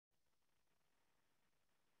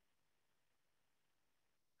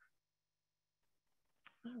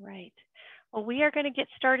All right. Well, we are going to get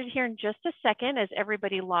started here in just a second as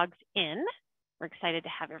everybody logs in. We're excited to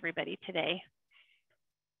have everybody today.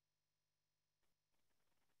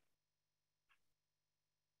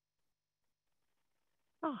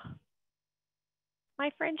 Oh,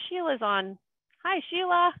 my friend Sheila's on. Hi,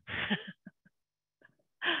 Sheila.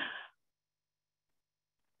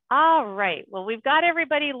 All right. Well, we've got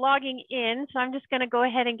everybody logging in, so I'm just going to go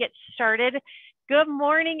ahead and get started. Good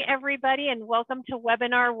morning, everybody, and welcome to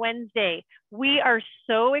Webinar Wednesday. We are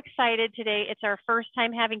so excited today. It's our first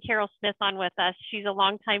time having Carol Smith on with us. She's a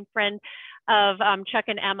longtime friend of Chuck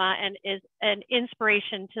and Emma and is an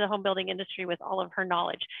inspiration to the home building industry with all of her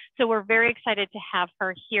knowledge. So we're very excited to have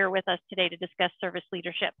her here with us today to discuss service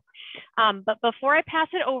leadership. But before I pass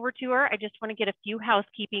it over to her, I just want to get a few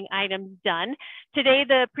housekeeping items done. Today,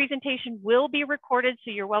 the presentation will be recorded,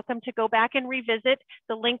 so you're welcome to go back and revisit.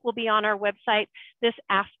 The link will be on our website this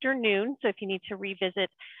afternoon, so if you need to revisit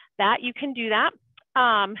that, you can do that.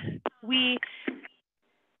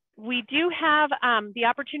 We do have the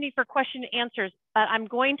opportunity for question and answers, but I'm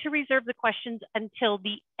going to reserve the questions until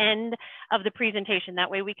the end of the presentation.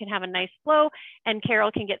 That way we can have a nice flow and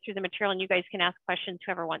Carol can get through the material and you guys can ask questions,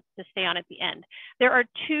 whoever wants to stay on at the end. There are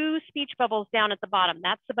 2 speech bubbles down at the bottom.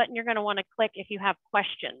 That's the button you're going to want to click if you have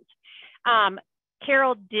questions.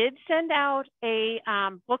 Carol did send out a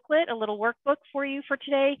booklet, a little workbook for you for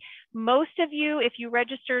today. Most of you, if you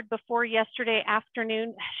registered before yesterday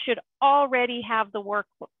afternoon, should already have the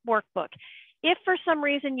workbook. If for some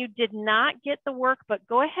reason you did not get the workbook,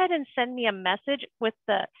 go ahead and send me a message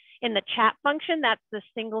in the chat function. That's the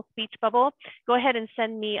single speech bubble. Go ahead and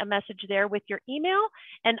send me a message there with your email,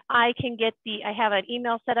 and I have an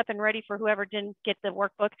email set up and ready for whoever didn't get the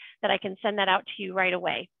workbook that I can send that out to you right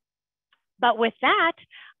away. But with that,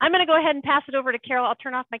 I'm going to go ahead and pass it over to Carol. I'll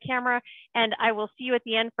turn off my camera and I will see you at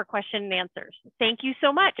the end for question and answers. Thank you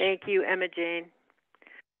so much. Thank you, Emma Jane.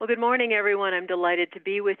 Well, good morning, everyone. I'm delighted to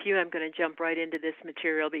be with you. I'm going to jump right into this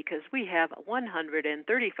material because we have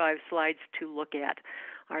 135 slides to look at.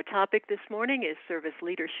 Our topic this morning is service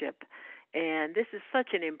leadership. And this is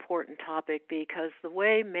such an important topic because the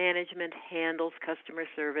way management handles customer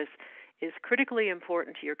service is critically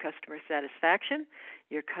important to your customer satisfaction,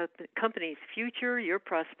 your company's future, your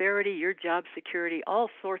prosperity, your job security. All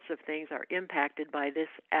sorts of things are impacted by this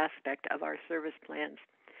aspect of our service plans.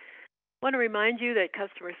 I want to remind you that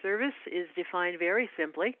customer service is defined very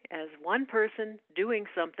simply as one person doing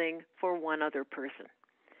something for one other person.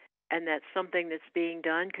 And that something that's being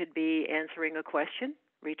done could be answering a question,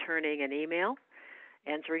 returning an email,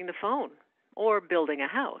 answering the phone, or building a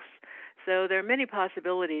house. So there are many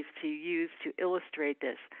possibilities to use to illustrate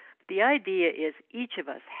this. The idea is each of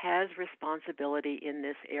us has responsibility in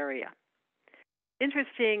this area.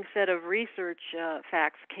 Interesting set of research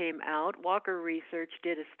facts came out. Walker Research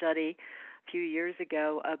did a study a few years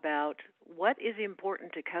ago about what is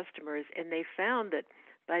important to customers, and they found that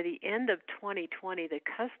by the end of 2020, the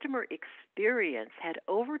customer experience had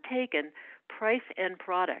overtaken price and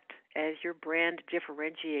product as your brand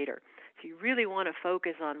differentiator. So you really want to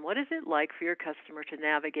focus on what is it like for your customer to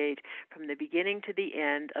navigate from the beginning to the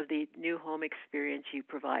end of the new home experience you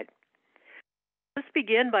provide. Let's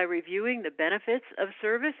begin by reviewing the benefits of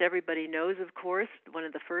service. Everybody knows, of course, one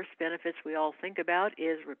of the first benefits we all think about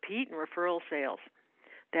is repeat and referral sales.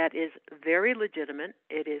 That is very legitimate.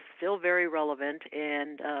 It is still very relevant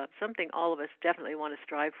and something all of us definitely want to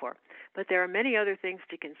strive for. But there are many other things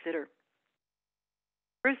to consider.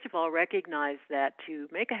 First of all, recognize that to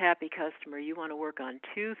make a happy customer, you want to work on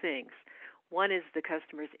 2 things. One is the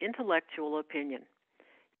customer's intellectual opinion.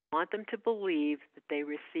 You want them to believe that they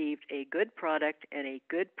received a good product and a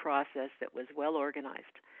good process that was well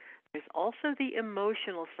organized. There's also the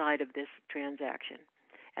emotional side of this transaction.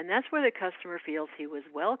 And that's where the customer feels he was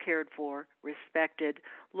well cared for, respected,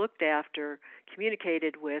 looked after,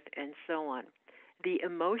 communicated with, and so on. The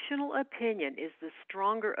emotional opinion is the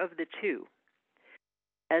stronger of the 2.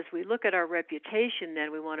 As we look at our reputation, then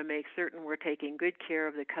we want to make certain we're taking good care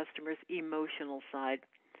of the customer's emotional side.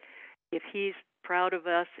 If he's proud of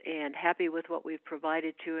us and happy with what we've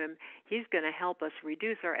provided to him, he's going to help us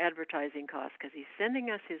reduce our advertising costs because he's sending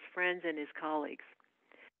us his friends and his colleagues.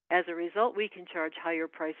 As a result, we can charge higher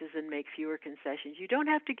prices and make fewer concessions. You don't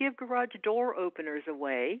have to give garage door openers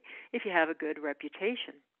away if you have a good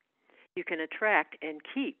reputation. You can attract and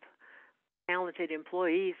keep talented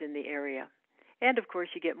employees in the area. And, of course,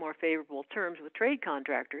 you get more favorable terms with trade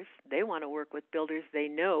contractors. They want to work with builders they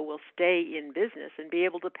know will stay in business and be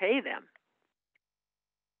able to pay them.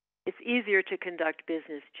 It's easier to conduct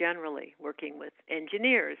business generally, working with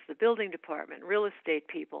engineers, the building department, real estate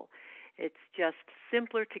people. It's just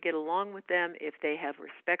simpler to get along with them if they have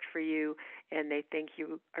respect for you and they think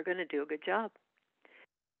you are going to do a good job.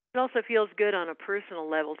 It also feels good on a personal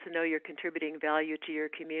level to know you're contributing value to your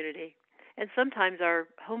community. And sometimes our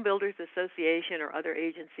Home Builders Association or other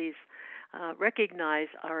agencies recognize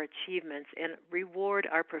our achievements and reward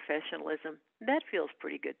our professionalism. That feels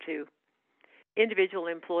pretty good too. Individual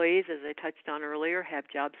employees, as I touched on earlier, have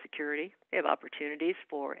job security. They have opportunities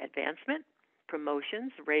for advancement,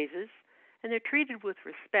 promotions, raises, and they're treated with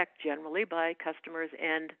respect generally by customers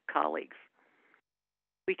and colleagues.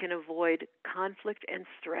 We can avoid conflict and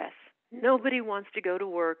stress. Nobody wants to go to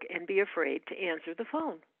work and be afraid to answer the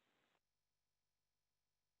phone.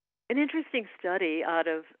 An interesting study out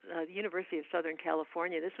of the University of Southern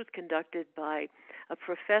California, this was conducted by a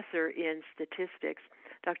professor in statistics,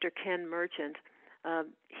 Dr. Ken Merchant.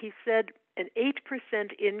 He said an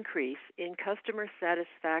 8% increase in customer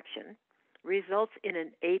satisfaction results in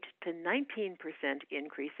an 8 to 19%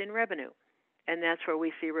 increase in revenue. And that's where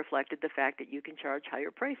we see reflected the fact that you can charge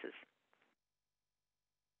higher prices.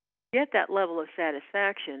 Get that level of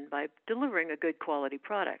satisfaction by delivering a good quality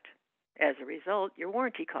product. As a result, your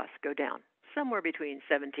warranty costs go down, somewhere between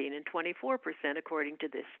 17 and 24%, according to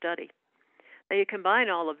this study. Now, you combine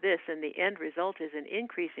all of this, and the end result is an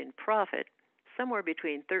increase in profit, somewhere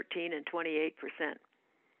between 13 and 28%.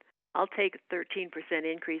 I'll take a 13%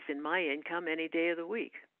 increase in my income any day of the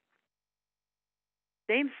week.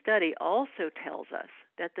 Same study also tells us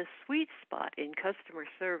that the sweet spot in customer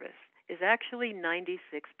service is actually 96%.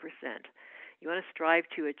 You want to strive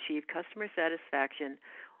to achieve customer satisfaction,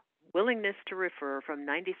 willingness to refer from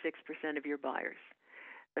 96% of your buyers.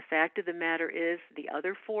 The fact of the matter is the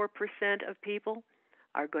other 4% of people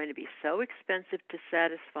are going to be so expensive to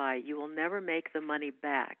satisfy, you will never make the money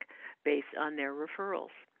back based on their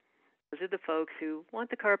referrals. Those are the folks who want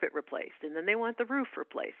the carpet replaced, and then they want the roof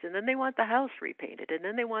replaced, and then they want the house repainted, and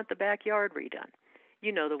then they want the backyard redone.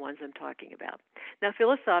 You know the ones I'm talking about. Now,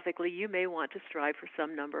 philosophically, you may want to strive for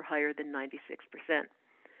some number higher than 96%.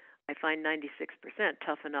 I find 96%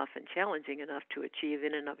 tough enough and challenging enough to achieve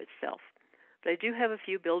in and of itself. But I do have a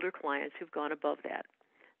few builder clients who've gone above that.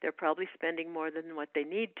 They're probably spending more than what they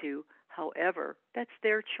need to. However, that's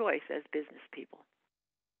their choice as business people.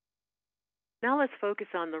 Now let's focus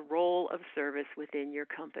on the role of service within your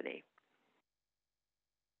company.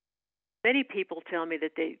 Many people tell me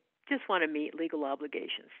that they just want to meet legal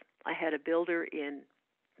obligations. I had a builder in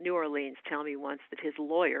New Orleans tell me once that his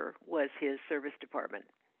lawyer was his service department.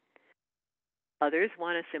 Others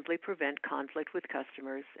want to simply prevent conflict with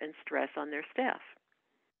customers and stress on their staff.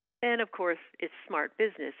 And of course, it's smart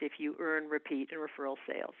business if you earn repeat and referral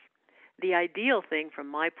sales. The ideal thing from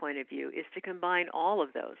my point of view is to combine all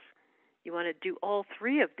of those. You want to do all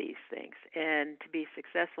three of these things, and to be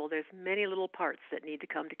successful, there's many little parts that need to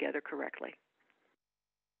come together correctly.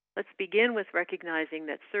 Let's begin with recognizing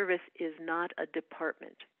that service is not a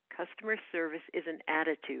department. Customer service is an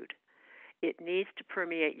attitude. It needs to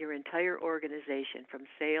permeate your entire organization, from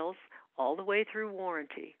sales all the way through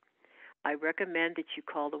warranty. I recommend that you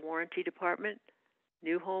call the warranty department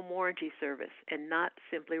New Home Warranty Service and not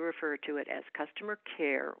simply refer to it as customer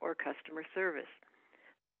care or customer service.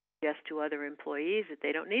 Suggest to other employees that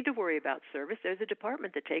they don't need to worry about service. There's a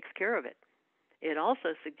department that takes care of it. It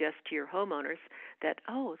also suggests to your homeowners that,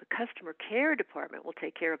 the customer care department will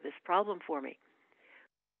take care of this problem for me.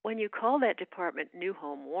 When you call that department New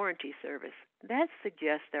Home Warranty Service, that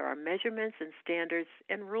suggests there are measurements and standards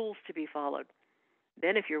and rules to be followed.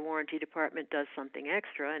 Then if your warranty department does something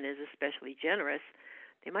extra and is especially generous,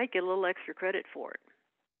 they might get a little extra credit for it.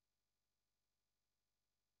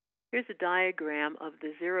 Here's a diagram of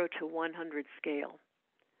the 0 to 100 scale.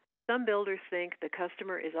 Some builders think the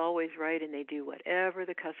customer is always right and they do whatever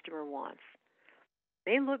the customer wants.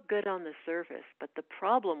 They look good on the surface, but the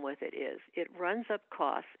problem with it is it runs up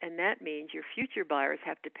costs, and that means your future buyers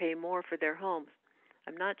have to pay more for their homes.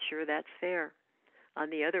 I'm not sure that's fair. On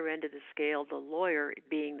the other end of the scale, the lawyer,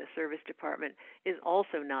 being the service department, is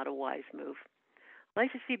also not a wise move. I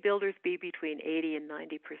like to see builders be between 80 and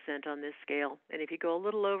 90% on this scale, and if you go a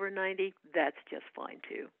little over 90, that's just fine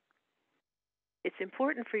too. It's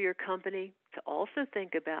important for your company to also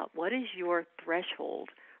think about what is your threshold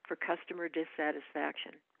for customer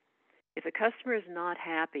dissatisfaction. If a customer is not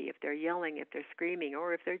happy, if they're yelling, if they're screaming,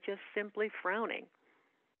 or if they're just simply frowning,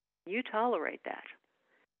 you tolerate that.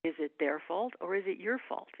 Is it their fault or is it your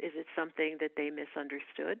fault? Is it something that they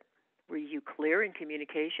misunderstood? Were you clear in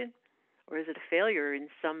communication? Or is it a failure in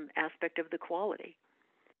some aspect of the quality?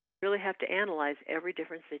 You really have to analyze every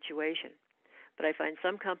different situation. But I find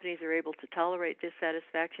some companies are able to tolerate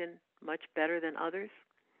dissatisfaction much better than others.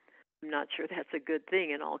 I'm not sure that's a good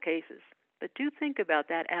thing in all cases, but do think about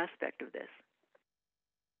that aspect of this.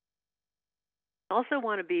 Also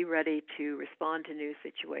want to be ready to respond to new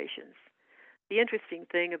situations. The interesting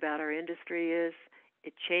thing about our industry is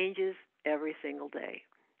it changes every single day.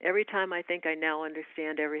 Every time I think I now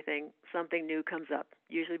understand everything, something new comes up,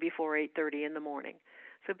 usually before 8:30 in the morning.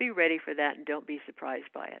 So be ready for that and don't be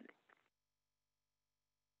surprised by it.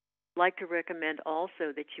 I'd like to recommend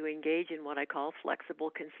also that you engage in what I call flexible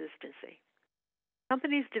consistency.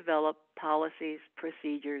 Companies develop policies,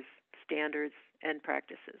 procedures, standards, and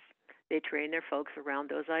practices. They train their folks around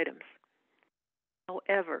those items.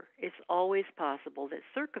 However, it's always possible that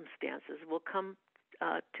circumstances will come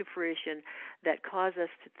to fruition that cause us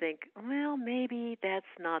to think, well, maybe that's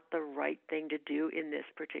not the right thing to do in this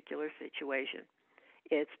particular situation.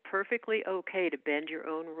 It's perfectly okay to bend your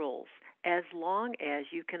own rules as long as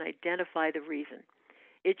you can identify the reason.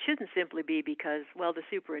 It shouldn't simply be because, well, the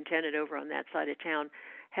superintendent over on that side of town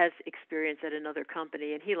has experience at another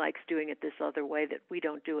company and he likes doing it this other way that we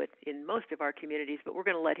don't do it in most of our communities, but we're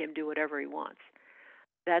going to let him do whatever he wants.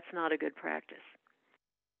 That's not a good practice.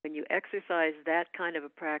 When you exercise that kind of a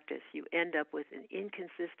practice, you end up with an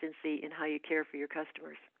inconsistency in how you care for your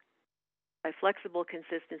customers. By flexible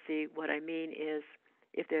consistency, what I mean is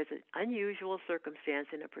if there's an unusual circumstance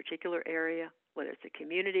in a particular area, whether it's a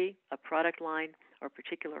community, a product line, or a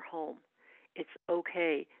particular home, it's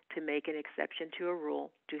okay to make an exception to a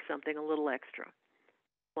rule, do something a little extra.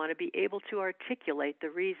 You want to be able to articulate the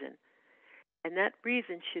reason. And that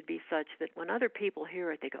reason should be such that when other people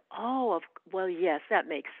hear it, they go, oh, well, yes, that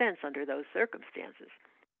makes sense under those circumstances.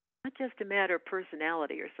 Not just a matter of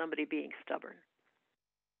personality or somebody being stubborn.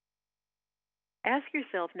 Ask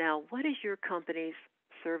yourself now, what is your company's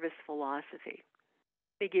service philosophy?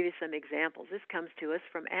 Let me give you some examples. This comes to us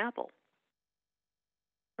from Apple.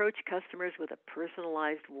 Approach customers with a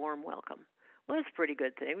personalized, warm welcome. Well, that's a pretty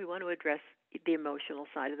good thing. We want to address the emotional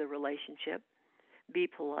side of the relationship. Be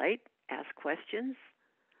polite, ask questions,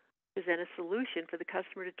 present a solution for the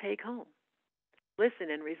customer to take home. Listen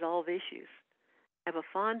and resolve issues. Have a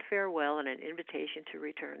fond farewell and an invitation to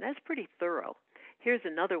return. That's pretty thorough. Here's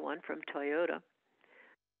another one from Toyota.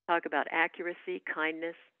 Talk about accuracy,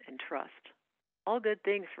 kindness, and trust. All good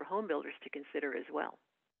things for home builders to consider as well.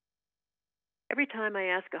 Every time I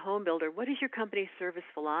ask a home builder, what is your company's service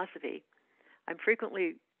philosophy? I'm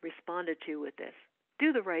frequently responded to with this: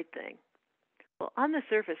 do the right thing. Well, on the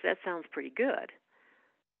surface, that sounds pretty good.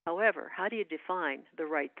 However, how do you define the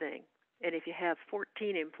right thing? And if you have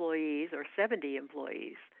 14 employees or 70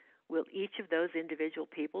 employees, will each of those individual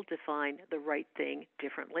people define the right thing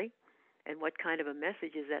differently? And what kind of a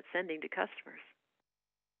message is that sending to customers?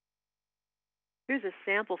 Here's a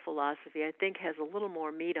sample philosophy I think has a little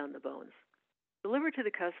more meat on the bones. Deliver to the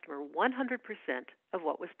customer 100% of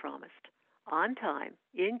what was promised, on time,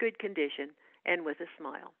 in good condition, and with a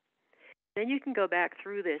smile. Then you can go back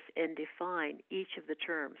through this and define each of the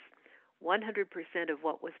terms. 100% of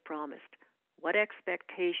what was promised. What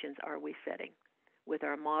expectations are we setting with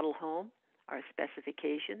our model home, our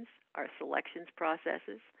specifications, our selections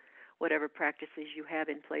processes, whatever practices you have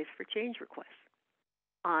in place for change requests?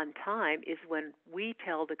 On time is when we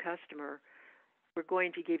tell the customer we're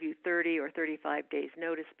going to give you 30 or 35 days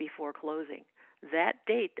notice before closing. That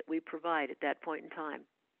date that we provide at that point in time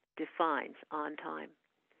defines on time.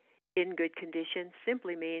 In good condition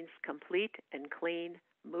simply means complete and clean,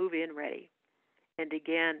 move-in ready. And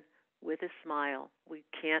again, with a smile, we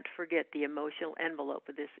can't forget the emotional envelope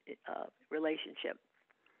of this relationship.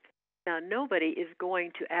 Now, nobody is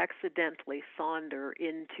going to accidentally saunder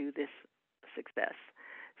into this success.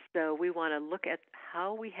 So we want to look at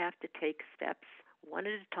how we have to take steps one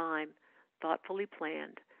at a time, thoughtfully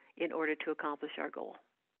planned, in order to accomplish our goal.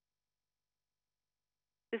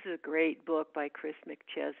 This is a great book by Chris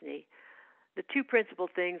McChesney. The two principal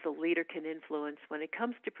things a leader can influence when it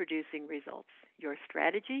comes to producing results: your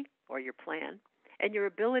strategy or your plan, and your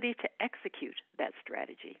ability to execute that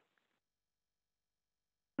strategy.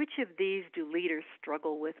 Which of these do leaders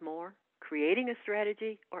struggle with more, creating a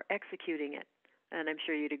strategy or executing it? And I'm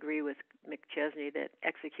sure you'd agree with McChesney that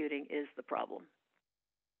executing is the problem.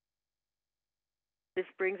 This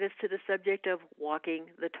brings us to the subject of walking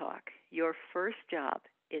the talk. Your first job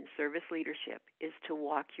in service leadership is to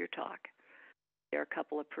walk your talk. There are a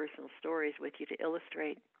couple of personal stories with you to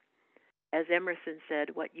illustrate. As Emerson said,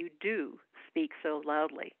 what you do speaks so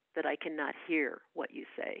loudly that I cannot hear what you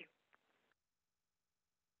say.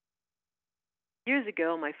 Years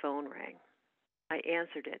ago, my phone rang. I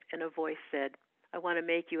answered it, and a voice said, I want to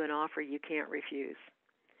make you an offer you can't refuse.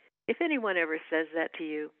 If anyone ever says that to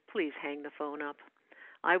you, please hang the phone up.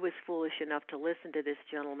 I was foolish enough to listen to this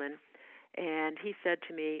gentleman, and he said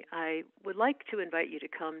to me, I would like to invite you to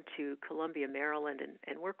come to Columbia, Maryland,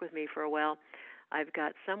 and work with me for a while. I've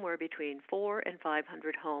got somewhere between 400 and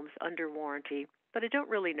 500 homes under warranty, but I don't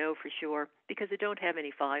really know for sure because I don't have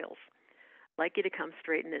any files. I'd like you to come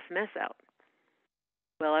straighten this mess out.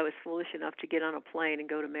 Well, I was foolish enough to get on a plane and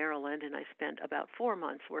go to Maryland, and I spent about 4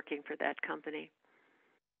 months working for that company.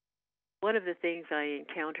 One of the things I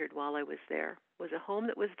encountered while I was there was a home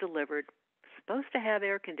that was delivered, supposed to have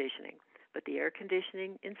air conditioning, but the air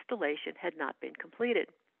conditioning installation had not been completed.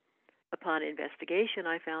 Upon investigation,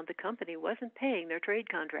 I found the company wasn't paying their trade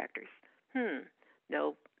contractors.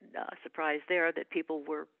 No surprise there that people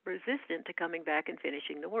were resistant to coming back and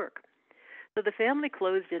finishing the work. So the family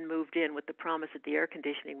closed and moved in with the promise that the air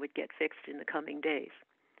conditioning would get fixed in the coming days.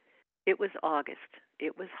 It was August.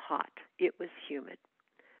 It was hot. It was humid.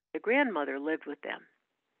 The grandmother lived with them.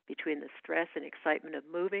 Between the stress and excitement of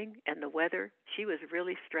moving and the weather, she was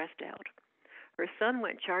really stressed out. Her son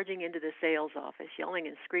went charging into the sales office, yelling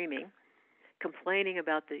and screaming, complaining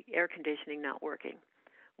about the air conditioning not working.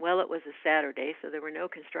 Well, it was a Saturday, so there were no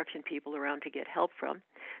construction people around to get help from.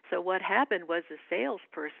 So what happened was the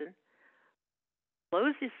salesperson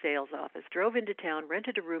closed his sales office, drove into town,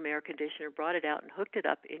 rented a room air conditioner, brought it out, and hooked it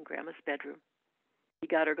up in Grandma's bedroom. He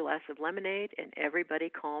got her a glass of lemonade, and everybody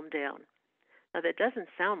calmed down. Now, that doesn't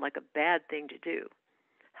sound like a bad thing to do.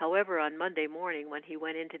 However, on Monday morning, when he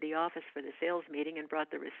went into the office for the sales meeting and brought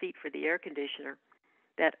the receipt for the air conditioner,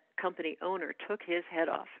 that company owner took his head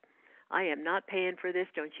off. I am not paying for this.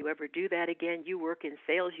 Don't you ever do that again. You work in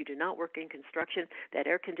sales. You do not work in construction. That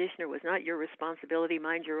air conditioner was not your responsibility.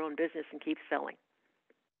 Mind your own business and keep selling.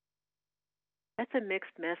 That's a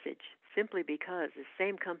mixed message simply because the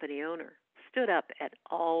same company owner stood up at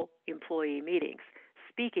all employee meetings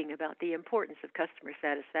speaking about the importance of customer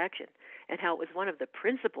satisfaction and how it was one of the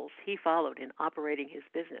principles he followed in operating his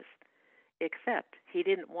business, except he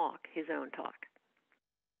didn't walk his own talk.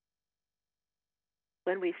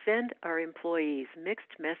 When we send our employees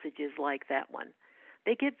mixed messages like that one,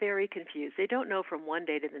 they get very confused. They don't know from one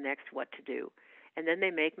day to the next what to do. And then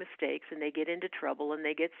they make mistakes and they get into trouble and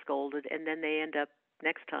they get scolded and then they end up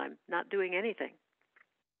next time not doing anything.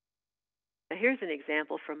 Now, here's an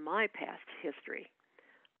example from my past history.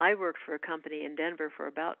 I worked for a company in Denver for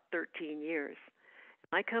about 13 years.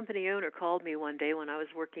 My company owner called me one day when I was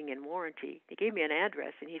working in warranty. He gave me an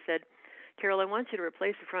address and he said, Carol, I want you to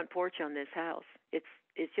replace the front porch on this house.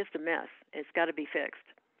 It's just a mess. It's got to be fixed.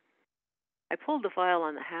 I pulled the file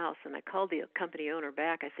on the house and I called the company owner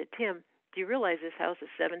back. I said, Tim, do you realize this house is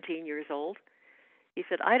 17 years old? He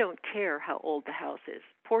said, I don't care how old the house is.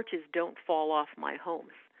 Porches don't fall off my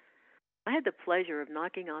homes. I had the pleasure of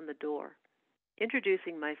knocking on the door,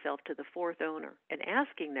 introducing myself to the fourth owner, and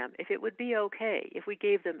asking them if it would be okay if we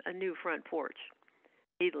gave them a new front porch.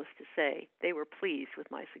 Needless to say, they were pleased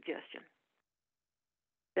with my suggestion.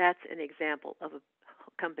 That's an example of a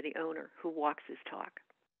company owner who walks his talk.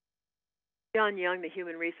 John Young, the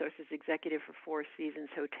Human Resources Executive for Four Seasons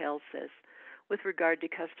Hotels, says, with regard to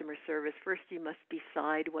customer service, first you must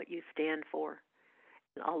decide what you stand for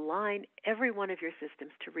and align every one of your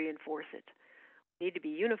systems to reinforce it. We need to be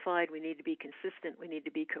unified, we need to be consistent, we need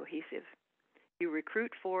to be cohesive. You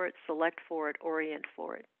recruit for it, select for it, orient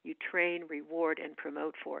for it. You train, reward, and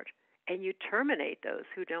promote for it. And you terminate those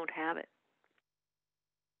who don't have it.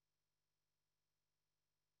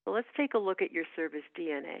 So let's take a look at your service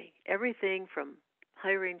DNA. Everything from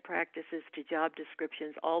hiring practices to job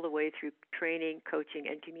descriptions, all the way through training, coaching,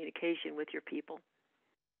 and communication with your people.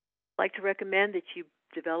 I'd like to recommend that you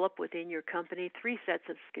develop within your company 3 sets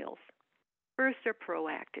of skills. First are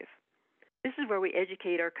proactive. This is where we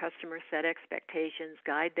educate our customers, set expectations,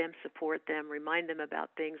 guide them, support them, remind them about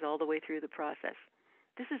things all the way through the process.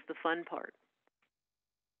 This is the fun part.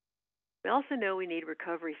 We also know we need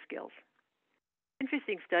recovery skills.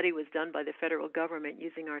 Interesting study was done by the federal government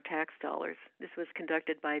using our tax dollars. This was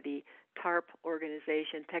conducted by the TARP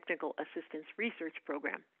organization, Technical Assistance Research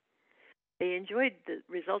Program. They enjoyed the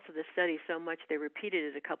results of the study so much they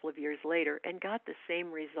repeated it a couple of years later and got the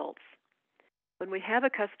same results. When we have a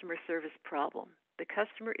customer service problem, the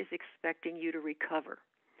customer is expecting you to recover.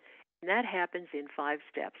 And that happens in 5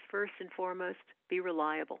 steps. First and foremost, be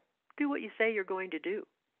reliable. Do what you say you're going to do.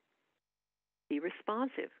 Be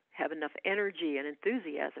responsive. Have enough energy and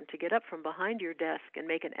enthusiasm to get up from behind your desk and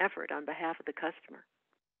make an effort on behalf of the customer.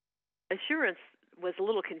 Assurance was a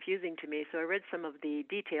little confusing to me, so I read some of the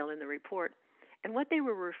detail in the report. And what they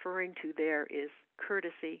were referring to there is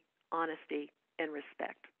courtesy, honesty, and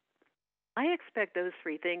respect. I expect those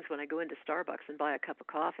 3 things when I go into Starbucks and buy a cup of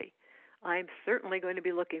coffee. I'm certainly going to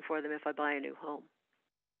be looking for them if I buy a new home.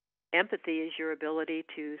 Empathy is your ability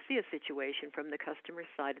to see a situation from the customer's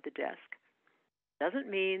side of the desk. Doesn't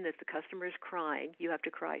mean that the customer is crying, you have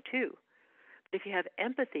to cry too. But if you have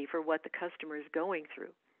empathy for what the customer is going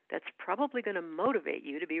through, that's probably going to motivate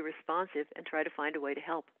you to be responsive and try to find a way to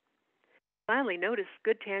help. Finally, notice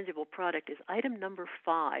good tangible product is item number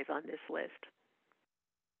 5 on this list.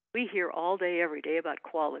 We hear all day, every day about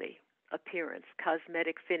quality, appearance,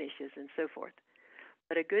 cosmetic finishes, and so forth.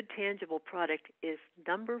 But a good tangible product is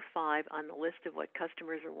number 5 on the list of what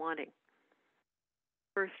customers are wanting.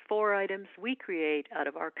 First 4 items we create out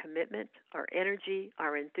of our commitment, our energy,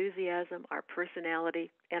 our enthusiasm, our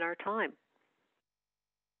personality, and our time.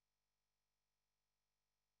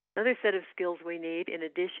 Another set of skills we need, in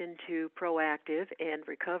addition to proactive and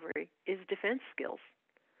recovery, is defense skills.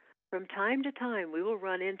 From time to time, we will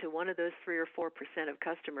run into one of those 3 or 4% of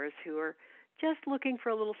customers who are just looking for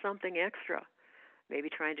a little something extra, maybe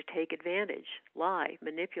trying to take advantage, lie,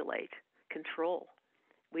 manipulate, control.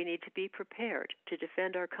 We need to be prepared to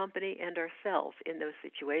defend our company and ourselves in those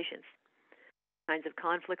situations. Kinds of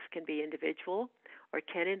conflicts can be individual or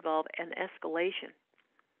can involve an escalation.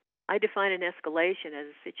 I define an escalation as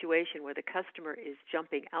a situation where the customer is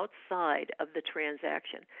jumping outside of the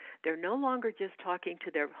transaction. They're no longer just talking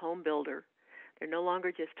to their home builder. They're no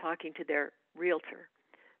longer just talking to their realtor.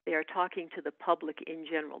 They are talking to the public in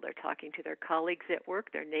general. They're talking to their colleagues at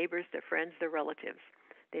work, their neighbors, their friends, their relatives.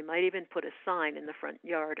 They might even put a sign in the front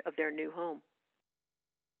yard of their new home.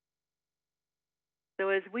 So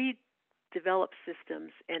as we develop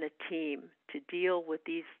systems and a team to deal with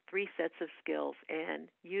these 3 sets of skills and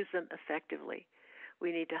use them effectively,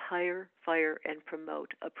 we need to hire, fire, and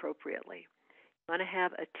promote appropriately. You want to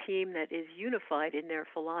have a team that is unified in their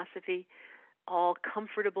philosophy, all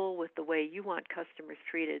comfortable with the way you want customers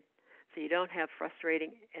treated, so you don't have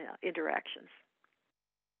frustrating interactions.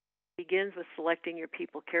 It begins with selecting your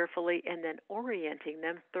people carefully and then orienting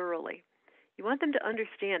them thoroughly. You want them to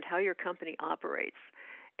understand how your company operates,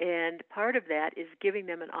 and part of that is giving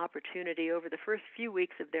them an opportunity over the first few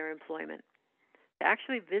weeks of their employment to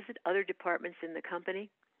actually visit other departments in the company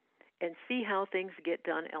and see how things get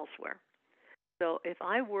done elsewhere. So if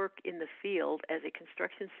I work in the field as a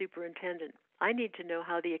construction superintendent, I need to know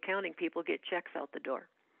how the accounting people get checks out the door.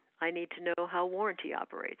 I need to know how warranty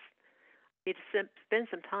operates. I need to spend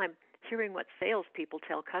some time hearing what salespeople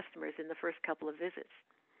tell customers in the first couple of visits.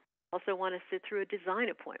 Also want to sit through a design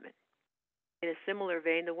appointment. In a similar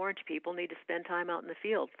vein, the warranty people need to spend time out in the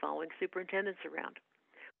field following superintendents around.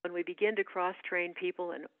 When we begin to cross-train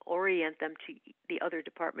people and orient them to the other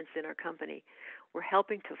departments in our company, we're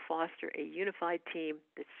helping to foster a unified team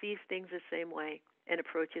that sees things the same way and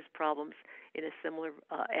approaches problems in a similar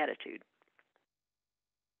attitude.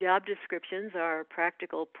 Job descriptions are a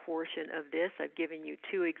practical portion of this. I've given you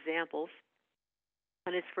 2 examples.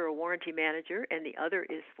 One is for a warranty manager, and the other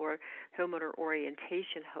is for homeowner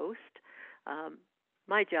orientation host.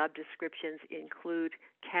 My job descriptions include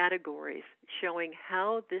categories showing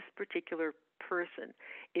how this particular person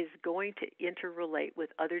is going to interrelate with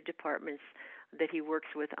other departments that he works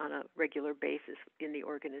with on a regular basis in the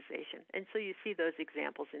organization. And so you see those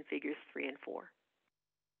examples in figures 3 and 4.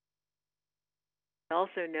 We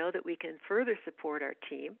also know that we can further support our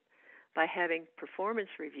team by having performance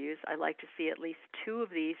reviews. I like to see at least 2 of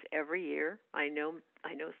these every year. I know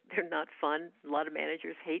they're not fun. A lot of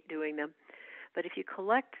managers hate doing them. But if you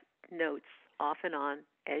collect notes off and on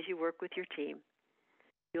as you work with your team,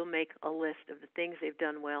 you'll make a list of the things they've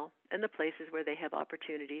done well and the places where they have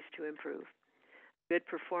opportunities to improve. Good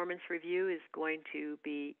performance review is going to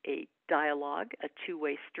be a dialogue, a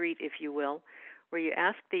 2-way street, if you will, where you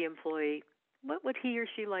ask the employee, what would he or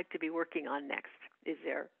she like to be working on next? Is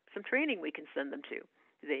there some training we can send them to?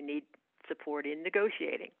 Do they need support in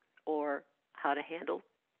negotiating or how to handle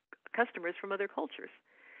customers from other cultures?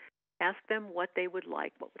 Ask them what they would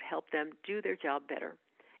like, what would help them do their job better,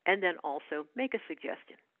 and then also make a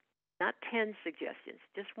suggestion. Not 10 suggestions,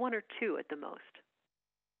 just 1 or 2 at the most.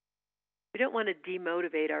 We don't want to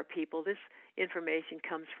demotivate our people. This information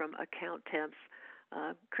comes from account temps.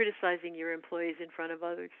 Criticizing your employees in front of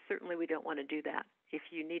others, certainly we don't want to do that. If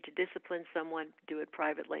you need to discipline someone, do it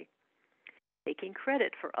privately. Taking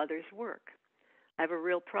credit for others' work. I have a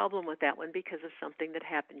real problem with that one because of something that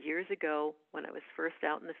happened years ago when I was first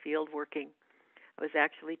out in the field working. I was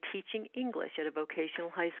actually teaching English at a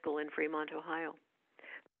vocational high school in Fremont, Ohio. The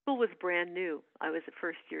school was brand new. I was a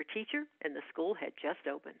first-year teacher, and the school had just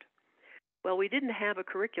opened. Well, we didn't have a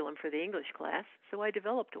curriculum for the English class, so I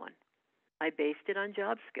developed one. I based it on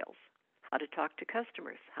job skills, how to talk to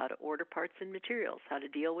customers, how to order parts and materials, how to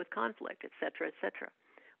deal with conflict, etc., etc.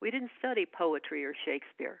 We didn't study poetry or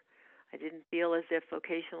Shakespeare. I didn't feel as if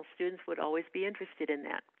vocational students would always be interested in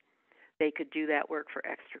that. They could do that work for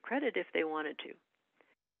extra credit if they wanted to.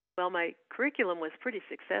 Well, my curriculum was pretty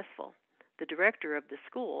successful. The director of the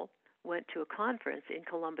school went to a conference in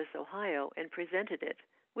Columbus, Ohio, and presented it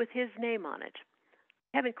with his name on it.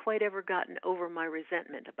 I haven't quite ever gotten over my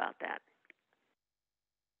resentment about that.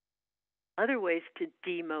 Other ways to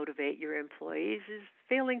demotivate your employees is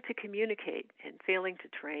failing to communicate and failing to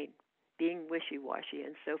train, being wishy-washy,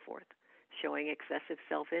 and so forth, showing excessive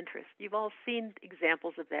self-interest. You've all seen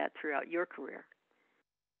examples of that throughout your career.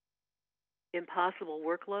 Impossible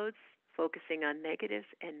workloads, focusing on negatives,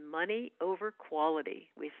 and money over quality.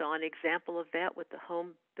 We saw an example of that with the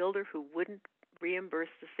home builder who wouldn't reimburse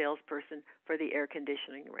the salesperson for the air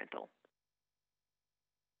conditioning rental.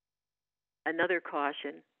 Another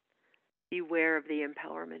caution, beware of the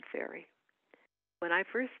empowerment fairy. When I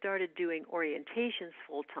first started doing orientations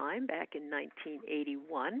full-time back in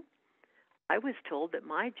 1981, I was told that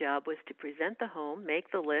my job was to present the home,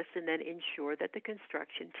 make the list, and then ensure that the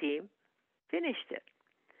construction team finished it.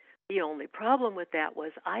 The only problem with that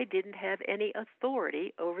was I didn't have any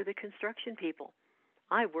authority over the construction people.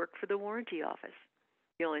 I worked for the warranty office.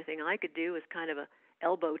 The only thing I could do was kind of a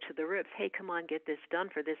elbow to the ribs. Hey, come on, get this done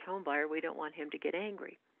for this home buyer. We don't want him to get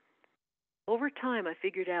angry. Over time, I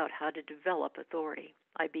figured out how to develop authority.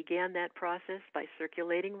 I began that process by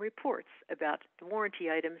circulating reports about the warranty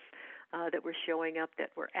items that were showing up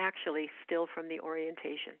that were actually still from the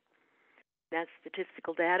orientation. That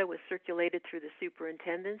statistical data was circulated through the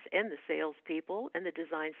superintendents and the salespeople and the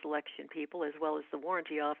design selection people, as well as the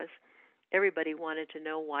warranty office. Everybody wanted to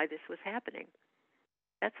know why this was happening.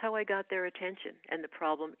 That's how I got their attention, and the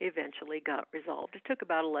problem eventually got resolved. It took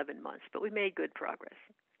about 11 months, but we made good progress.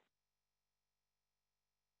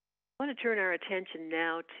 I want to turn our attention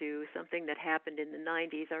now to something that happened in the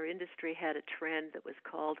 90s. Our industry had a trend that was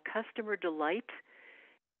called customer delight.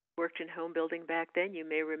 Worked in home building back then. You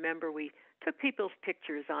may remember we took people's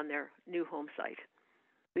pictures on their new home site.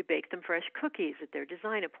 We baked them fresh cookies at their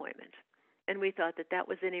design appointment, and we thought that that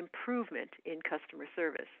was an improvement in customer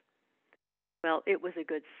service. Well, it was a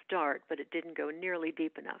good start, but it didn't go nearly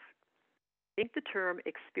deep enough. I think the term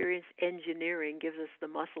experience engineering gives us the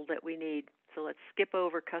muscle that we need. So let's skip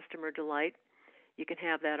over customer delight. You can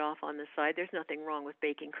have that off on the side. There's nothing wrong with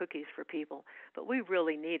baking cookies for people, but we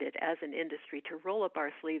really need it as an industry to roll up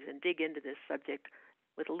our sleeves and dig into this subject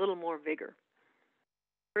with a little more vigor.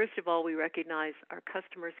 First of all, we recognize our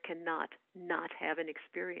customers cannot not have an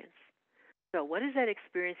experience. So what is that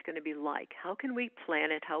experience going to be like? How can we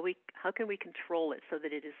plan it? How can we control it so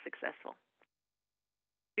that it is successful?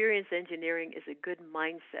 Experience engineering is a good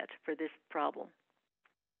mindset for this problem.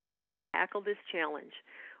 Tackle this challenge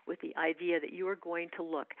with the idea that you are going to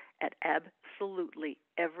look at absolutely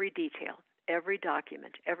every detail, every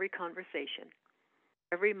document, every conversation,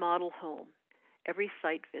 every model home, every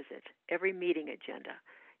site visit, every meeting agenda,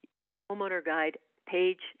 homeowner guide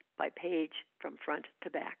page by page from front to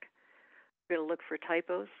back. We're going to look for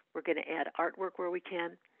typos. We're going to add artwork where we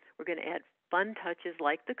can. We're going to add fun touches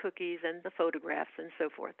like the cookies and the photographs and so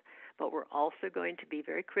forth. But we're also going to be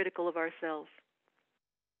very critical of ourselves.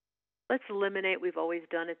 Let's eliminate we've always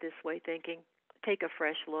done it this way thinking, take a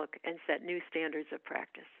fresh look, and set new standards of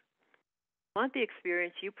practice. Want the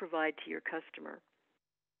experience you provide to your customer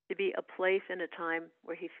to be a place and a time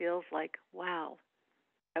where he feels like, wow,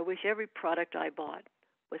 I wish every product I bought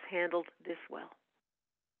was handled this well.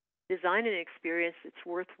 Design an experience that's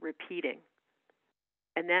worth repeating,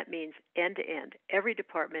 and that means end-to-end, every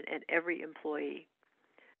department and every employee.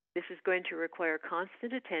 This is going to require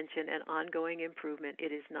constant attention and ongoing improvement.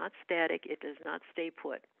 It is not static. It does not stay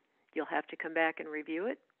put. You'll have to come back and review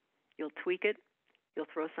it. You'll tweak it.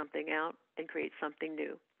 You'll throw something out and create something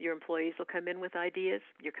new. Your employees will come in with ideas.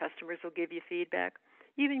 Your customers will give you feedback.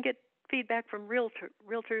 You even get feedback from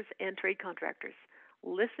realtors and trade contractors.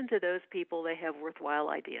 Listen to those people. They have worthwhile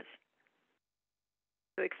ideas.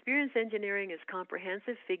 So experience engineering is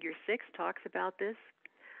comprehensive. Figure 6 talks about this.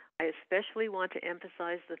 I especially want to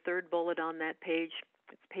emphasize the third bullet on that page.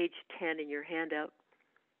 It's page 10 in your handout.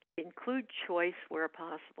 Include choice where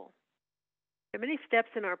possible. There are many steps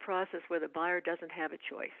in our process where the buyer doesn't have a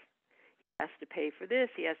choice. He has to pay for this.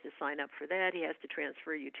 He has to sign up for that. He has to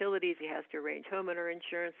transfer utilities. He has to arrange homeowner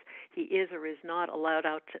insurance. He is or is not allowed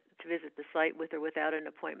out to visit the site with or without an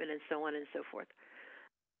appointment, and so on and so forth.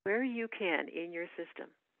 Where you can in your system,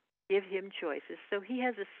 give him choices so he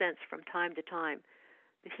has a sense from time to time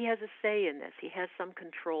that he has a say in this. He has some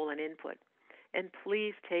control and input. And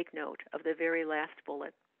please take note of the very last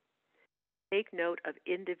bullet. Take note of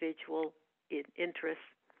individual interests,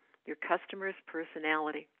 your customer's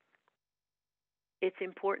personality. It's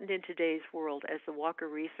important in today's world, as the Walker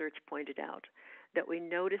research pointed out, that we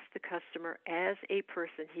notice the customer as a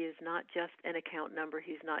person. He is not just an account number.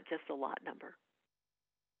 He's not just a lot number.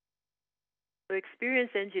 So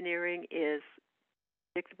experience engineering is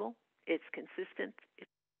predictable, it's consistent,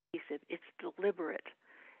 it's cohesive, it's deliberate.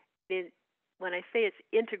 When I say it's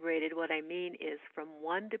integrated, what I mean is from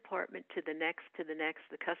one department to the next,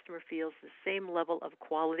 the customer feels the same level of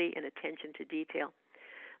quality and attention to detail.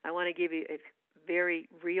 I want to give you a very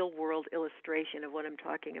real-world illustration of what I'm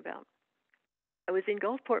talking about. I was in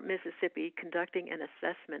Gulfport, Mississippi, conducting an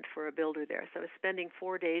assessment for a builder there. So I was spending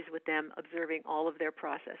 4 days with them, observing all of their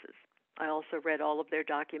processes. I also read all of their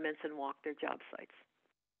documents and walked their job sites.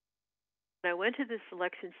 When I went to the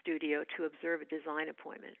selection studio to observe a design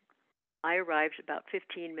appointment, I arrived about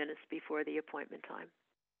 15 minutes before the appointment time.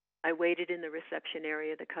 I waited in the reception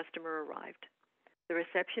area. The customer arrived. The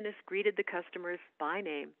receptionist greeted the customers by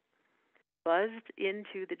name, buzzed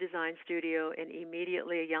into the design studio, and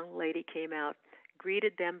immediately a young lady came out,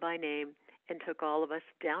 greeted them by name, and took all of us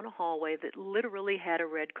down a hallway that literally had a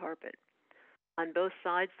red carpet. On both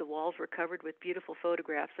sides, the walls were covered with beautiful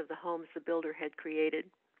photographs of the homes the builder had created.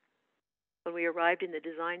 When we arrived in the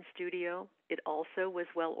design studio, it also was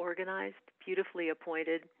well organized, beautifully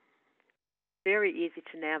appointed, very easy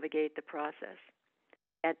to navigate the process.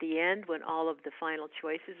 At the end, when all of the final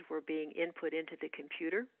choices were being input into the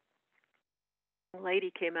computer, a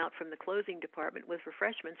lady came out from the closing department with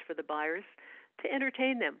refreshments for the buyers to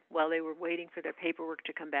entertain them while they were waiting for their paperwork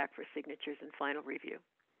to come back for signatures and final review.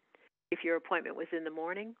 If your appointment was in the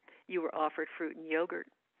morning, you were offered fruit and yogurt.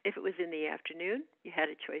 If it was in the afternoon, you had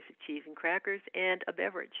a choice of cheese and crackers and a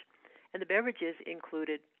beverage. And the beverages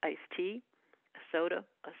included iced tea, a soda,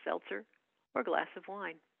 a seltzer, or a glass of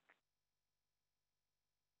wine.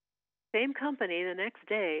 Same company, the next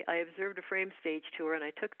day, I observed a frame stage tour and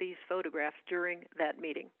I took these photographs during that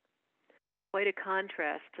meeting. Quite a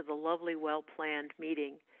contrast to the lovely, well-planned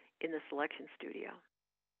meeting in the selection studio.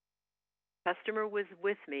 The customer was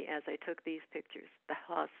with me as I took these pictures. The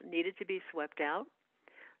house needed to be swept out.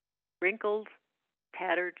 Wrinkled,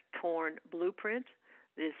 tattered, torn blueprint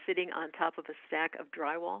that is sitting on top of a stack of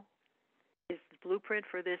drywall is the blueprint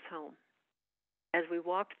for this home. As we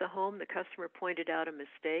walked the home, the customer pointed out a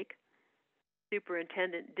mistake.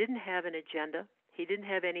 Superintendent didn't have an agenda. He didn't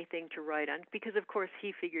have anything to write on because, of course,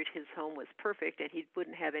 he figured his home was perfect and he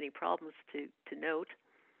wouldn't have any problems to note.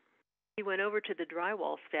 He went over to the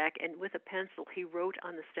drywall stack and with a pencil he wrote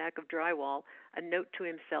on the stack of drywall a note to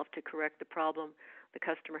himself to correct the problem the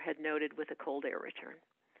customer had noted with a cold air return.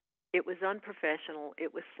 It was unprofessional,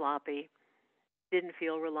 it was sloppy, didn't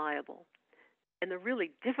feel reliable. And the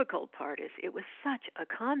really difficult part is it was such a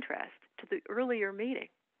contrast to the earlier meeting.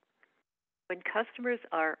 When customers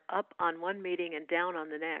are up on one meeting and down on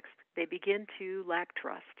the next, they begin to lack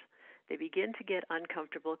trust. They begin to get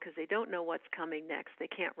uncomfortable because they don't know what's coming next. They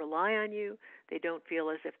can't rely on you. They don't feel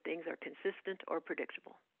as if things are consistent or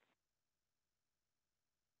predictable.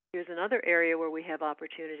 Here's another area where we have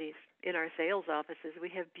opportunities. In our sales offices, we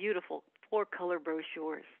have beautiful 4-color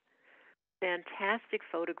brochures, fantastic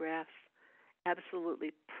photographs,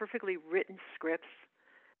 absolutely perfectly written scripts,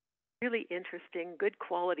 really interesting, good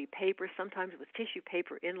quality paper, sometimes with tissue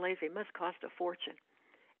paper inlays. They must cost a fortune.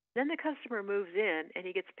 Then the customer moves in and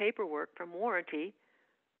he gets paperwork from warranty,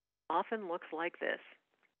 often looks like this.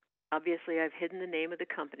 Obviously, I've hidden the name of the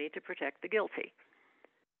company to protect the guilty.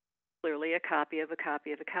 Clearly a copy of a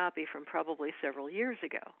copy of a copy from probably several years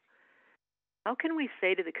ago. How can we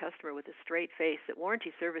say to the customer with a straight face that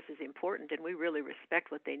warranty service is important and we really respect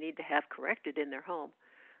what they need to have corrected in their home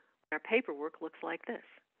when our paperwork looks like this?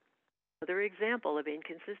 Another example of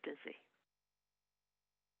inconsistency.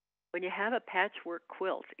 When you have a patchwork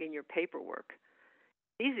quilt in your paperwork,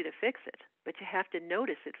 it's easy to fix it, but you have to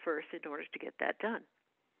notice it first in order to get that done.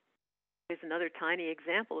 Here's another tiny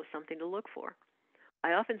example of something to look for.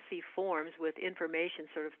 I often see forms with information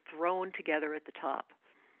sort of thrown together at the top.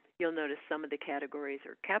 You'll notice some of the categories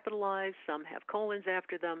are capitalized, some have colons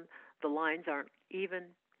after them, the lines aren't even.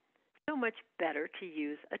 So much better to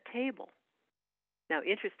use a table. Now,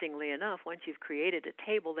 interestingly enough, once you've created a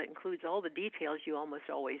table that includes all the details you almost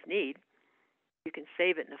always need, you can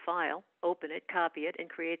save it in a file, open it, copy it, and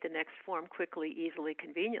create the next form quickly, easily,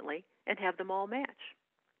 conveniently, and have them all match.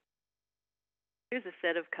 Here's a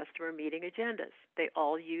set of customer meeting agendas. They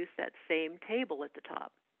all use that same table at the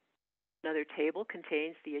top. Another table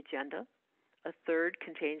contains the agenda. A third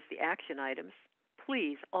contains the action items.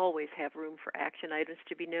 Please always have room for action items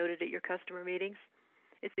to be noted at your customer meetings.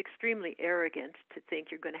 It's extremely arrogant to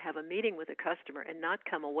think you're going to have a meeting with a customer and not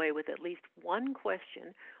come away with at least one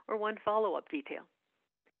question or one follow-up detail.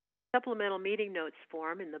 Supplemental meeting notes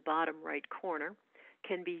form in the bottom right corner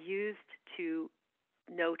can be used to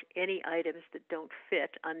note any items that don't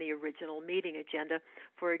fit on the original meeting agenda.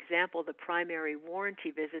 For example, the primary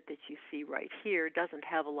warranty visit that you see right here doesn't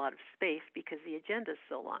have a lot of space because the agenda is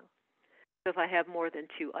so long. So if I have more than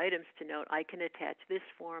 2 items to note, I can attach this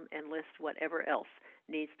form and list whatever else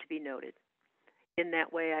needs to be noted. In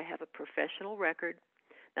that way, I have a professional record.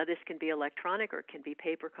 Now, this can be electronic or it can be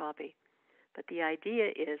paper copy. But the idea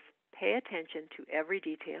is pay attention to every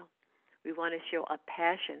detail. We want to show a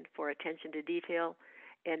passion for attention to detail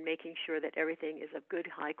and making sure that everything is of good,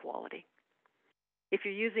 high quality. If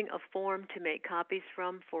you're using a form to make copies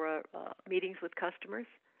from for meetings with customers,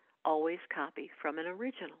 always copy from an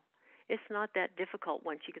original. It's not that difficult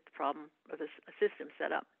once you get the problem or the system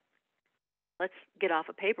set up. Let's get off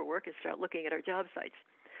of paperwork and start looking at our job sites.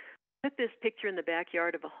 I took this picture in the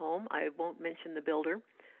backyard of a home. I won't mention the builder,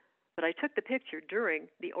 but I took the picture during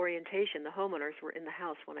the orientation. The homeowners were in the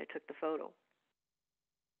house when I took the photo.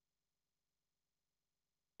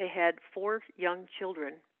 They had 4 young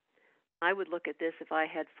children. I would look at this if I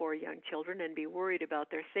had 4 young children and be worried about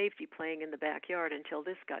their safety playing in the backyard until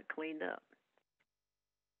this got cleaned up.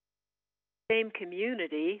 Same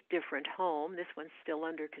community, different home. This one's still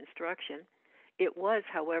under construction. It was,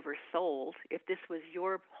 however, sold. If this was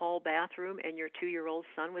your hall bathroom and your 2-year-old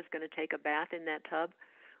son was going to take a bath in that tub,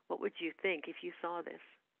 what would you think if you saw this?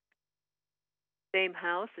 Same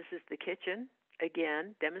house. This is the kitchen.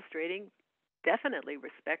 Again, demonstrating definitely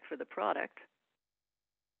respect for the product.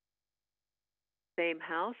 Same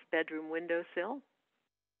house, bedroom windowsill.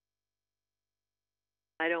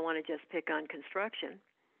 I don't want to just pick on construction.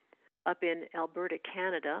 Up in Alberta,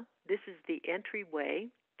 Canada, this is the entryway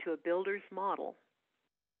to a builder's model.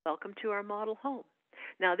 Welcome to our model home.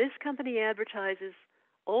 Now, this company advertises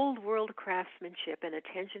old world craftsmanship and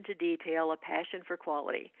attention to detail, a passion for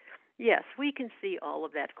quality. Yes, we can see all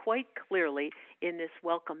of that quite clearly in this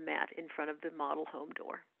welcome mat in front of the model home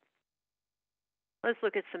door. Let's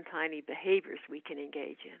look at some tiny behaviors we can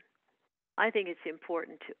engage in. I think it's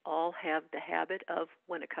important to all have the habit of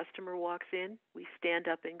when a customer walks in, we stand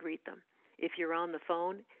up and greet them. If you're on the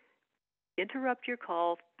phone, interrupt your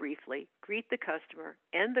call briefly, greet the customer,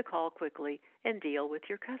 end the call quickly, and deal with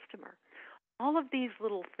your customer. All of these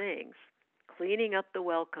little things, cleaning up the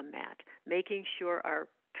welcome mat, making sure our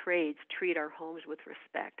trades treat our homes with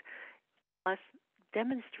respect, us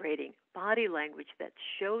demonstrating body language that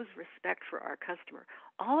shows respect for our customer.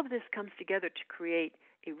 All of this comes together to create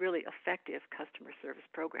a really effective customer service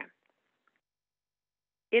program.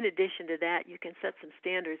 In addition to that, you can set some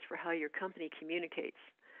standards for how your company communicates.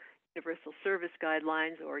 Universal Service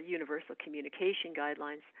Guidelines or Universal Communication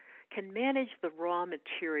Guidelines can manage the raw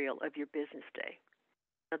material of your business day.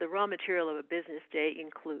 Now, the raw material of a business day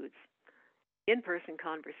includes in-person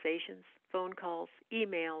conversations, phone calls,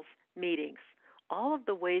 emails, meetings, all of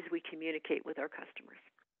the ways we communicate with our customers.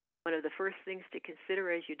 One of the first things to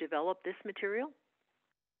consider as you develop this material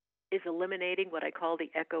is eliminating what I call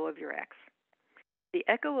the echo of your X. The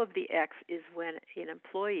echo of the X is when an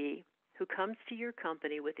employee who comes to your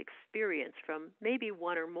company with experience from maybe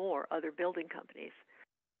one or more other building companies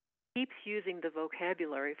keeps using the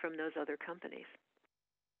vocabulary from those other companies.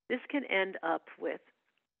 This can end up with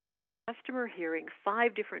customer hearing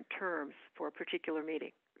 5 different terms for a particular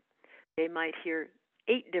meeting. They might hear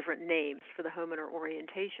 8 different names for the homeowner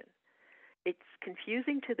orientation. It's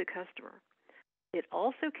confusing to the customer. It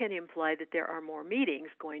also can imply that there are more meetings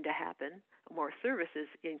going to happen, more services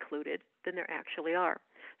included, than there actually are.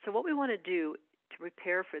 So what we want to do to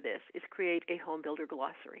prepare for this is create a home builder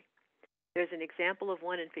glossary. There's an example of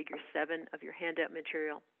one in Figure 7 of your handout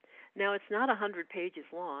material. Now, it's not 100 pages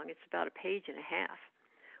long. It's about a page and a half.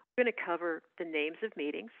 We're going to cover the names of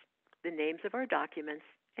meetings, the names of our documents,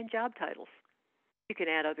 and job titles. You can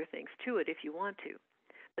add other things to it if you want to.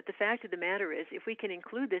 But the fact of the matter is, if we can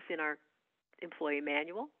include this in our employee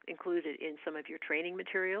manual, include it in some of your training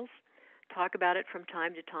materials, talk about it from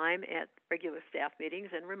time to time at regular staff meetings,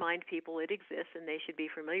 and remind people it exists and they should be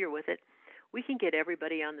familiar with it, we can get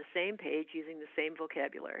everybody on the same page using the same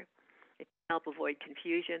vocabulary. It can help avoid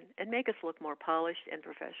confusion and make us look more polished and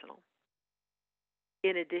professional.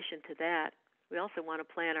 In addition to that, we also want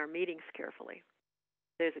to plan our meetings carefully.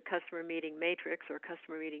 There's a customer meeting matrix or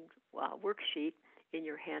customer meeting worksheet in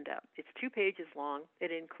your handout. It's 2 pages long.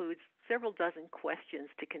 It includes several dozen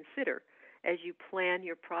questions to consider as you plan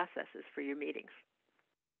your processes for your meetings.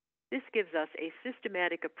 This gives us a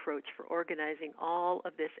systematic approach for organizing all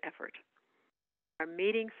of this effort. Our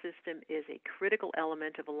meeting system is a critical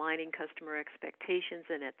element of aligning customer expectations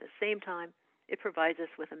and at the same time It provides us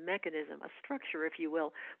with a mechanism, a structure, if you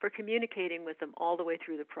will, for communicating with them all the way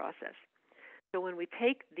through the process. So when we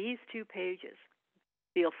take these 2 pages,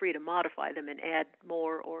 feel free to modify them and add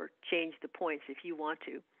more or change the points if you want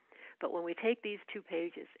to. But when we take these 2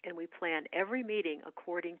 pages and we plan every meeting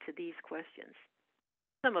according to these questions,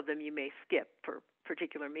 some of them you may skip for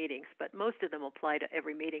particular meetings, but most of them apply to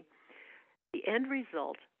every meeting. The end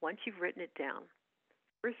result, once you've written it down,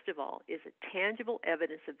 first of all, is a tangible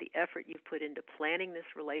evidence of the effort you've put into planning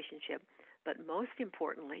this relationship, but most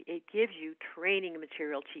importantly, it gives you training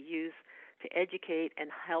material to use to educate and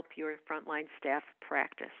help your frontline staff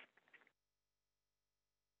practice.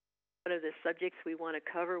 One of the subjects we want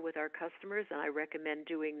to cover with our customers, and I recommend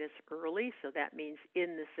doing this early, so that means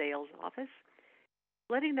in the sales office,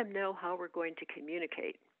 letting them know how we're going to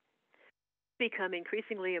communicate. It's become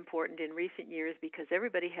increasingly important in recent years because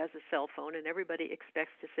everybody has a cell phone and everybody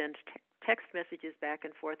expects to send text messages back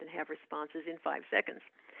and forth and have responses in 5 seconds.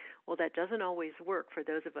 Well, that doesn't always work for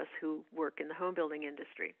those of us who work in the home building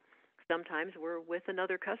industry. Sometimes we're with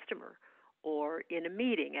another customer or in a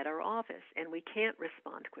meeting at our office and we can't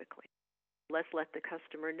respond quickly. Let's let the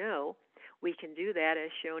customer know. We can do that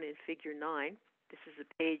as shown in Figure 9. This is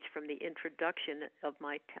a page from the introduction of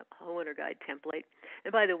my homeowner guide template.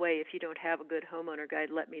 And by the way, if you don't have a good homeowner guide,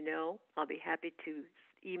 let me know. I'll be happy to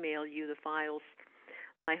email you the files.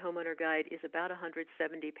 My homeowner guide is about 170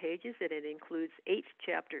 pages, and it includes 8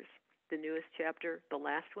 chapters. The newest chapter, the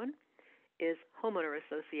last one, is homeowner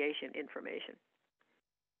association information.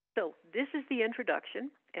 So this is the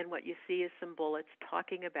introduction, and what you see is some bullets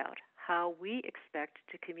talking about how we expect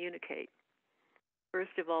to communicate.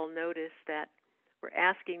 First of all, notice that we're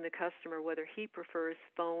asking the customer whether he prefers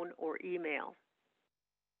phone or email.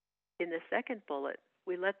 In the second bullet,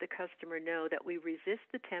 we let the customer know that we resist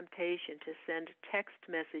the temptation to send text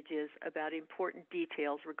messages about important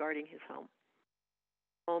details regarding his home.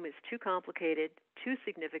 Home is too complicated, too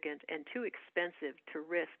significant, and too expensive to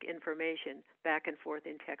risk information back and forth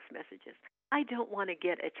in text messages. I don't want to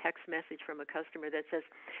get a text message from a customer that says,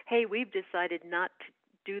 hey, we've decided not to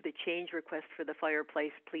do the change request for the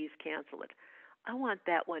fireplace, please cancel it. I want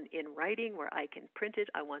that one in writing where I can print it.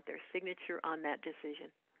 I want their signature on that decision.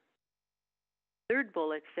 Third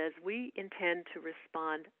bullet says we intend to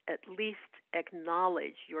respond, at least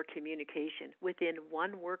acknowledge your communication within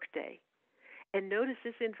 1 workday. And notice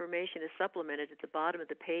this information is supplemented at the bottom of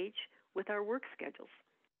the page with our work schedules.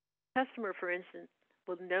 The customer, for instance,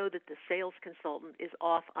 will know that the sales consultant is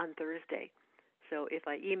off on Thursday. So if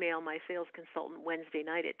I email my sales consultant Wednesday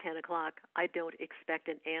night at 10 o'clock, I don't expect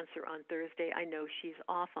an answer on Thursday. I know she's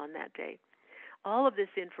off on that day. All of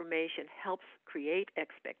this information helps create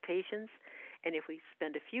expectations, and if we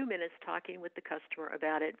spend a few minutes talking with the customer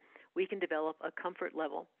about it, we can develop a comfort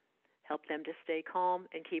level, help them to stay calm,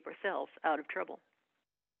 and keep ourselves out of trouble.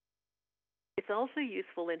 It's also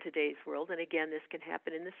useful in today's world, and again, this can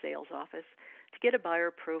happen in the sales office, to get a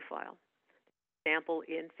buyer profile. Example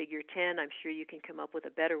in Figure 10, I'm sure you can come up with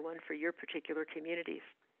a better one for your particular communities.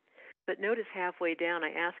 But notice halfway down, I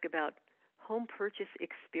ask about home purchase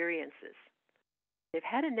experiences. They've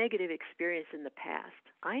had a negative experience in the past.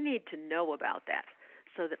 I need to know about that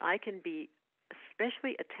so that I can be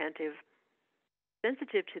especially attentive,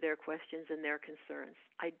 sensitive to their questions and their concerns.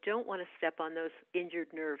 I don't want to step on those injured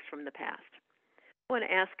nerves from the past. I want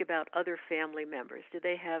to ask about other family members. Do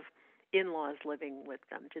they have in-laws living with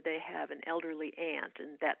them? Do they have an elderly aunt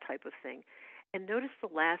and that type of thing? And notice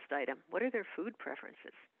the last item. What are their food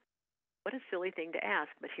preferences? What a silly thing to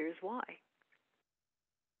ask, but here's why.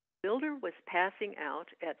 Builder was passing out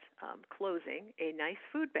at closing a nice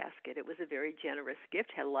food basket. It was a very generous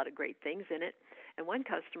gift, had a lot of great things in it. And one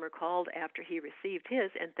customer called after he received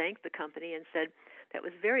his and thanked the company and said, that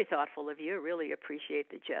was very thoughtful of you. I really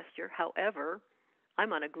appreciate the gesture. However,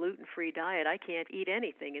 I'm on a gluten-free diet. I can't eat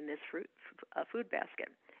anything in this food basket.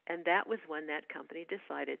 And that was when that company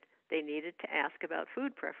decided they needed to ask about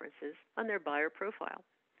food preferences on their buyer profile.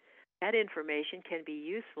 That information can be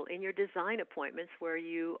useful in your design appointments where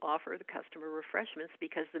you offer the customer refreshments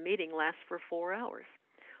because the meeting lasts for 4 hours.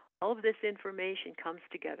 All of this information comes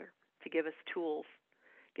together to give us tools,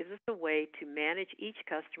 gives us a way to manage each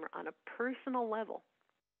customer on a personal level.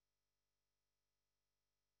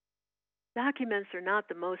 Documents are not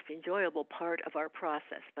the most enjoyable part of our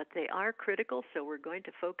process, but they are critical, so we're going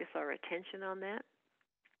to focus our attention on that.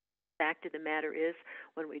 Fact of the matter is,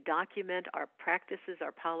 when we document our practices,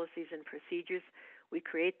 our policies, and procedures, we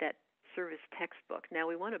create that service textbook. Now,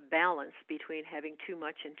 we want to balance between having too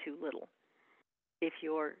much and too little. If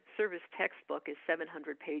your service textbook is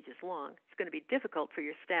 700 pages long, it's going to be difficult for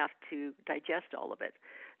your staff to digest all of it.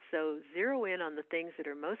 So zero in on the things that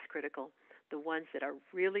are most critical, the ones that are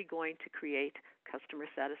really going to create customer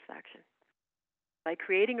satisfaction. By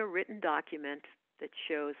creating a written document that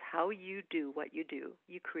shows how you do what you do,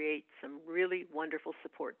 you create some really wonderful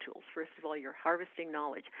support tools. First of all, you're harvesting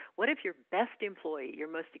knowledge. What if your best employee,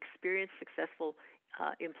 your most experienced, successful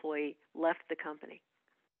employee left the company,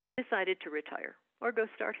 decided to retire, or go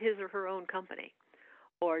start his or her own company,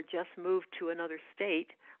 or just moved to another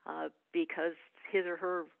state because his or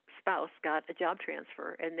her spouse got a job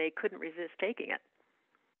transfer and they couldn't resist taking it?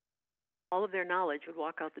 All of their knowledge would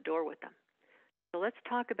walk out the door with them. So let's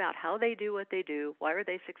talk about how they do what they do, why are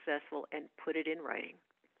they successful, and put it in writing.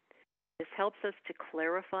 This helps us to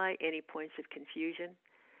clarify any points of confusion.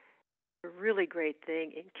 A really great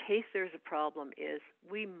thing in case there's a problem is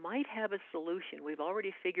we might have a solution we've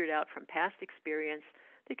already figured out from past experience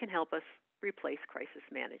that can help us replace crisis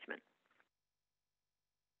management.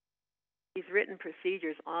 These written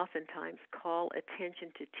procedures oftentimes call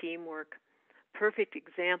attention to teamwork. Perfect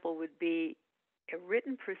example would be a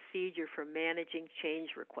written procedure for managing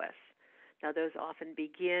change requests. Now, those often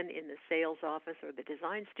begin in the sales office or the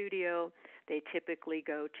design studio. They typically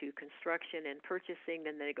go to construction and purchasing,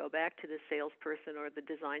 then they go back to the salesperson or the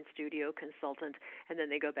design studio consultant, and then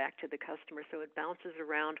they go back to the customer. So it bounces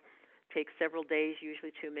around, takes several days,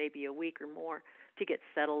 usually to maybe a week or more, to get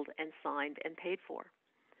settled and signed and paid for.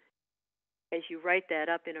 As you write that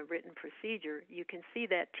up in a written procedure, you can see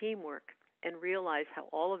that teamwork and realize how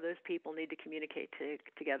all of those people need to communicate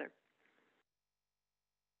together.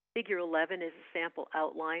 Figure 11 is a sample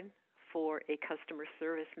outline for a customer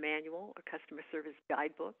service manual or customer service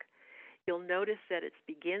guidebook. You'll notice that it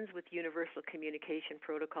begins with universal communication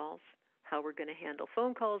protocols, how we're going to handle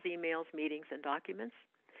phone calls, emails, meetings, and documents.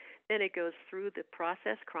 Then it goes through the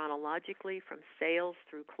process chronologically from sales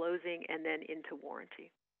through closing and then into warranty.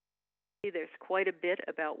 See, there's quite a bit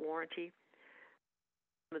about warranty.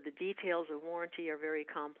 Some of the details of warranty are very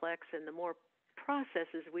complex, and the more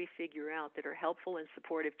processes we figure out that are helpful and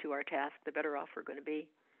supportive to our task, the better off we're going to be.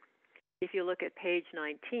 If you look at page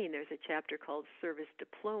 19, there's a chapter called Service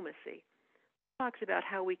Diplomacy. It talks about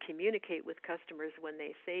how we communicate with customers when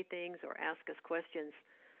they say things or ask us questions,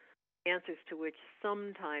 answers to which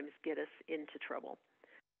sometimes get us into trouble.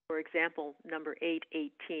 For example, number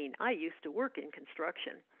 818, I used to work in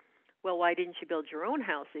construction. Well, why didn't you build your own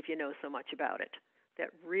house if you know so much about it? That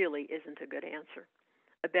really isn't a good answer.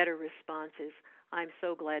 A better response is, I'm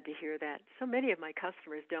so glad to hear that. So many of my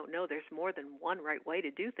customers don't know there's more than one right way to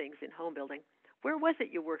do things in home building. Where was it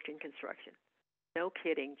you worked in construction? No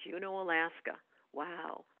kidding, Juneau, Alaska.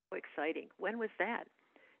 Wow, so exciting. When was that?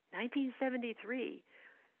 1973.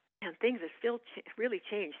 And things have still really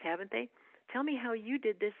changed, haven't they? Tell me how you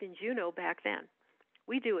did this in Juneau back then.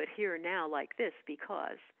 We do it here now like this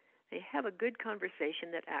because they have a good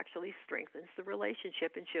conversation that actually strengthens the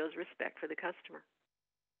relationship and shows respect for the customer.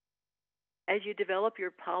 As you develop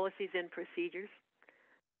your policies and procedures,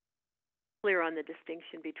 clear on the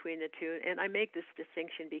distinction between the two. And I make this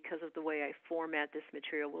distinction because of the way I format this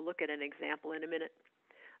material. We'll look at an example in a minute.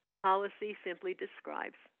 Policy simply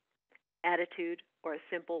describes attitude or a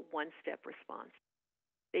simple one-step response.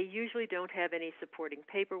 They usually don't have any supporting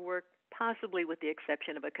paperwork, possibly with the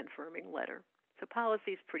exception of a confirming letter. So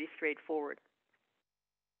policy is pretty straightforward.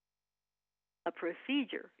 A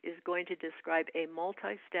procedure is going to describe a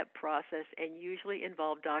multi-step process and usually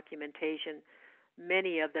involve documentation.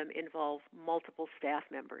 Many of them involve multiple staff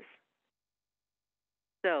members.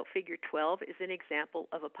 So figure 12 is an example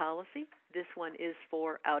of a policy. This one is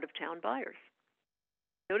for out-of-town buyers.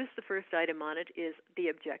 Notice the first item on it is the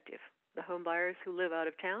objective. The home buyers who live out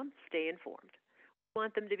of town, stay informed. We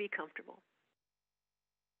want them to be comfortable.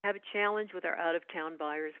 Have a challenge with our out-of-town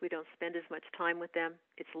buyers. We don't spend as much time with them.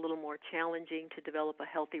 It's a little more challenging to develop a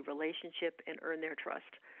healthy relationship and earn their trust.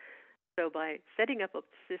 So by setting up a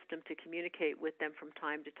system to communicate with them from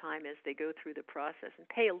time to time as they go through the process and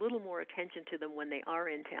pay a little more attention to them when they are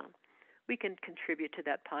in town, we can contribute to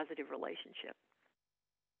that positive relationship.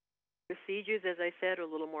 Procedures, as I said, are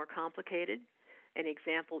a little more complicated. An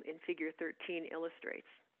example in Figure 13 illustrates.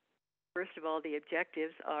 First of all, the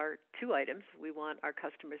objectives are two items. We want our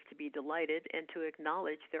customers to be delighted and to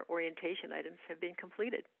acknowledge their orientation items have been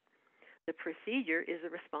completed. The procedure is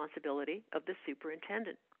the responsibility of the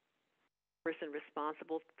superintendent. The person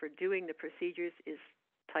responsible for doing the procedures is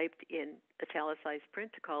typed in italicized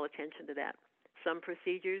print to call attention to that. Some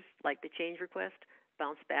procedures, like the change request,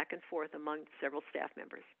 bounce back and forth among several staff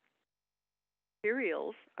members.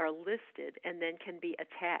 Materials are listed and then can be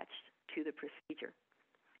attached to the procedure.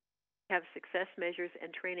 Have success measures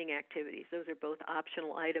and training activities. Those are both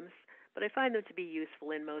optional items, but I find them to be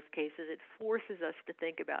useful in most cases. It forces us to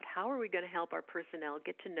think about how are we going to help our personnel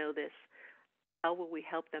get to know this? How will we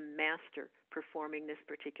help them master performing this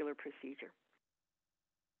particular procedure?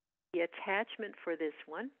 The attachment for this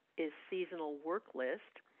one is seasonal work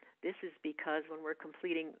list. This is because when we're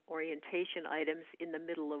completing orientation items in the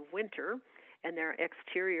middle of winter and there are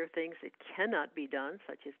exterior things that cannot be done,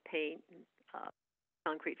 such as paint,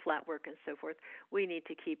 concrete flat work, and so forth, we need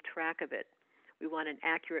to keep track of it. We want an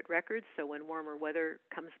accurate record so when warmer weather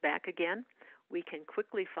comes back again, we can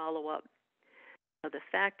quickly follow up. Now, the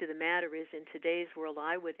fact of the matter is, in today's world,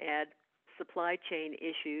 I would add supply chain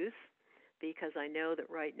issues because I know that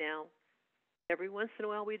right now, every once in a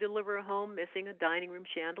while we deliver a home missing a dining room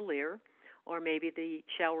chandelier or maybe the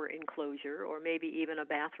shower enclosure or maybe even a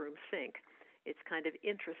bathroom sink. It's kind of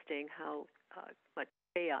interesting how much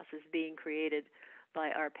chaos is being created by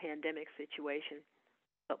our pandemic situation.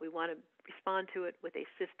 But we want to respond to it with a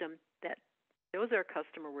system that shows our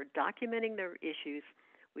customer we're documenting their issues,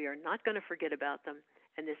 we are not going to forget about them,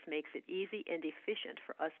 and this makes it easy and efficient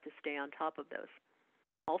for us to stay on top of those.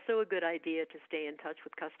 Also a good idea to stay in touch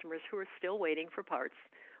with customers who are still waiting for parts.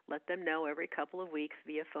 Let them know every couple of weeks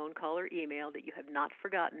via phone call or email that you have not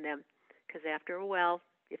forgotten them, because after a while,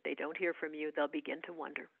 if they don't hear from you, they'll begin to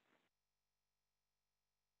wonder.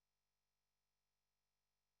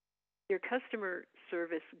 Your customer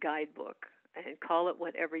service guidebook, and call it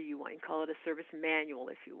whatever you want. Call it a service manual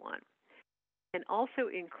if you want. And also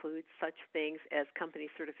includes such things as company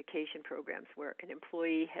certification programs where an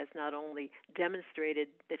employee has not only demonstrated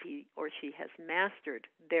that he or she has mastered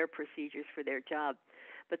their procedures for their job,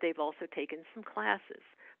 but they've also taken some classes.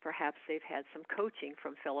 Perhaps they've had some coaching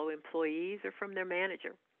from fellow employees or from their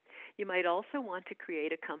manager. You might also want to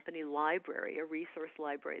create a company library, a resource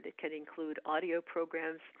library that can include audio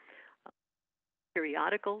programs,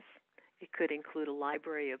 periodicals. It could include a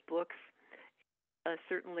library of books.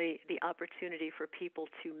 Certainly the opportunity for people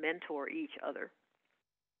to mentor each other.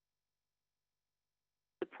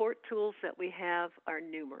 Support tools that we have are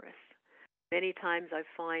numerous. Many times I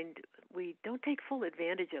find we don't take full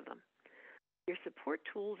advantage of them. Your support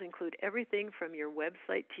tools include everything from your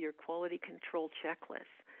website to your quality control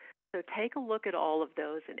checklist. So take a look at all of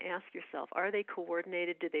those and ask yourself, are they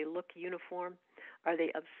coordinated? Do they look uniform? Are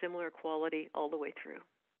they of similar quality all the way through?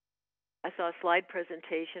 I saw a slide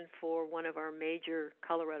presentation for one of our major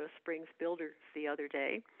Colorado Springs builders the other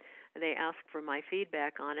day, and they asked for my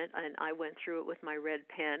feedback on it, and I went through it with my red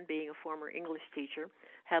pen, being a former English teacher.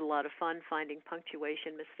 Had a lot of fun finding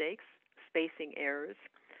punctuation mistakes, spacing errors,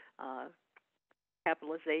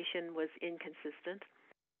 capitalization was inconsistent.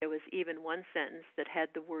 There was even one sentence that had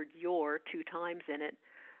the word your 2 times in it.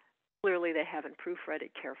 Clearly they haven't proofread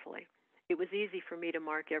it carefully. It was easy for me to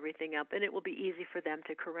mark everything up, and it will be easy for them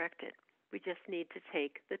to correct it. We just need to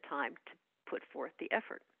take the time to put forth the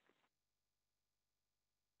effort.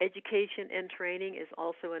 Education and training is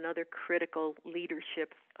also another critical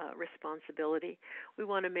leadership responsibility. We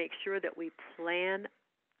want to make sure that we plan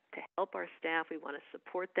to help our staff. We want to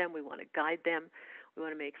support them. We want to guide them. We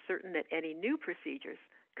want to make certain that any new procedures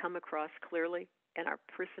come across clearly and our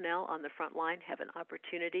personnel on the front line have an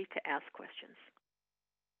opportunity to ask questions.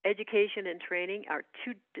 Education and training are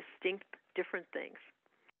 2 distinct, different things.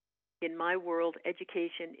 In my world,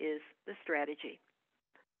 education is the strategy,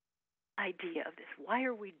 idea of this. Why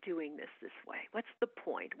are we doing this way? What's the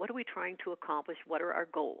point? What are we trying to accomplish? What are our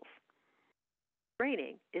goals?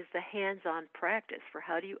 Training is the hands-on practice for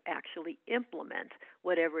how do you actually implement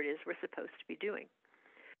whatever it is we're supposed to be doing.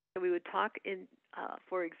 So we would talk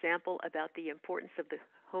for example, about the importance of the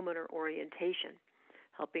homeowner orientation,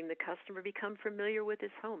 helping the customer become familiar with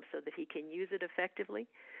his home so that he can use it effectively,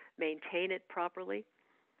 maintain it properly,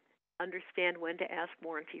 understand when to ask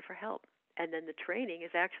warranty for help. And then the training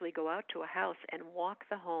is actually go out to a house and walk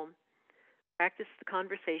the home, practice the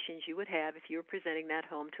conversations you would have if you were presenting that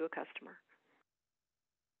home to a customer.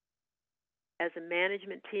 As a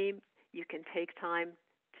management team, you can take time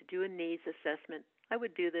to do a needs assessment. I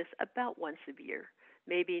would do this about once a year,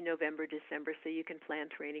 maybe November, December, so you can plan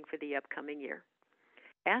training for the upcoming year.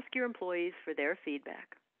 Ask your employees for their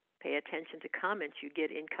feedback. Pay attention to comments you get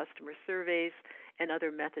in customer surveys and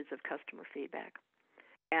other methods of customer feedback.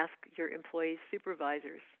 Ask your employees'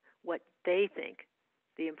 supervisors what they think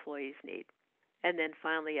the employees need. And then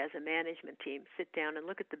finally, as a management team, sit down and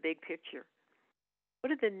look at the big picture.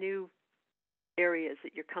 What are the new areas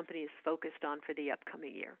that your company is focused on for the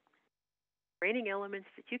upcoming year? Training elements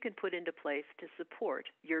that you can put into place to support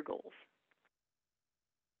your goals.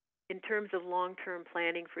 In terms of long-term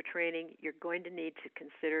planning for training, you're going to need to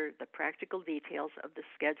consider the practical details of the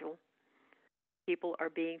schedule. People are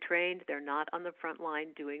being trained. They're not on the front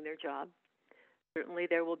line doing their job. Certainly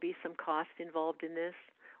there will be some cost involved in this.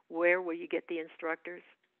 Where will you get the instructors?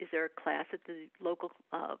 Is there a class at the local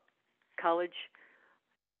college,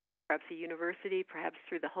 perhaps a university, perhaps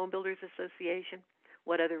through the Home Builders Association?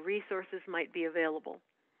 What other resources might be available?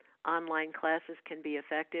 Online classes can be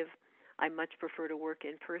effective. I much prefer to work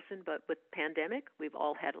in person, but with pandemic, we've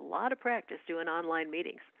all had a lot of practice doing online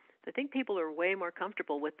meetings. I think people are way more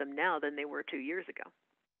comfortable with them now than they were 2 years ago.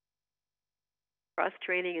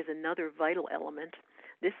 Cross-training is another vital element.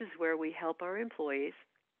 This is where we help our employees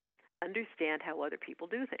understand how other people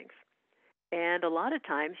do things. And a lot of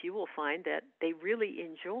times you will find that they really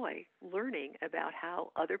enjoy learning about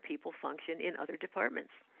how other people function in other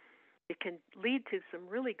departments. It can lead to some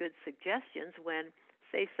really good suggestions when,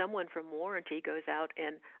 say, someone from warranty goes out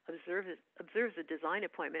and observes a design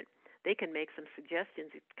appointment. They can make some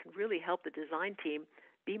suggestions. It can really help the design team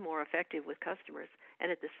be more effective with customers.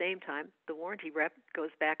 And at the same time, the warranty rep goes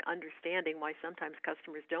back understanding why sometimes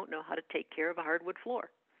customers don't know how to take care of a hardwood floor.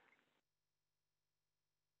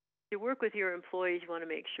 To work with your employees, you want to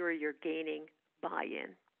make sure you're gaining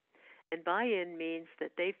buy-in. And buy-in means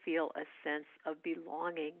that they feel a sense of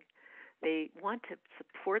belonging. They want to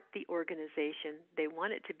support the organization. They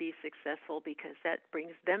want it to be successful because that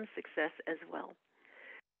brings them success as well.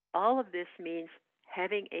 All of this means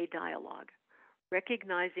having a dialogue,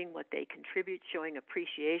 recognizing what they contribute, showing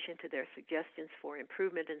appreciation to their suggestions for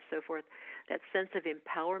improvement and so forth. That sense of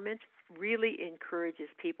empowerment really encourages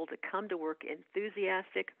people to come to work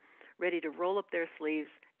enthusiastic, ready to roll up their sleeves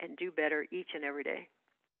and do better each and every day.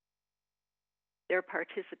 Their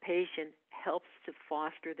participation helps to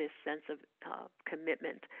foster this sense of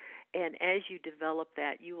commitment. And as you develop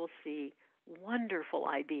that, you will see wonderful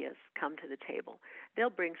ideas come to the table. They'll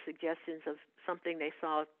bring suggestions of something they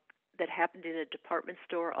saw that happened in a department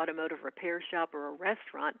store, automotive repair shop, or a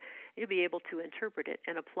restaurant. You'll be able to interpret it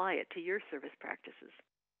and apply it to your service practices.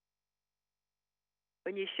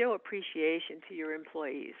 When you show appreciation to your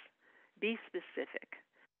employees, be specific.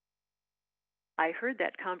 I heard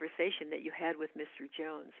that conversation that you had with Mr.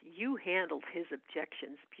 Jones. You handled his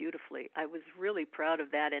objections beautifully. I was really proud of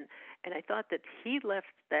that, and I thought that he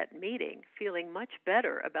left that meeting feeling much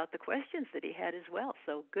better about the questions that he had as well.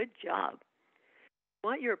 So good job. I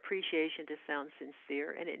want your appreciation to sound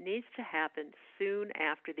sincere, and it needs to happen soon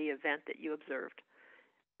after the event that you observed.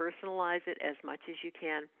 Personalize it as much as you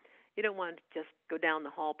can. You don't want to just go down the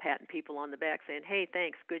hall patting people on the back saying, hey,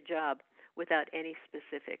 thanks, good job, without any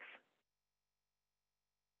specifics.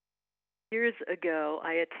 Years ago,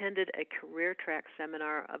 I attended a career track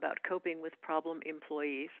seminar about coping with problem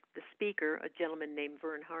employees. The speaker, a gentleman named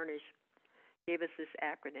Vern Harnish, gave us this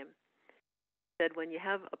acronym. He said when you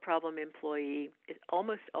have a problem employee, it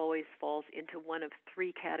almost always falls into one of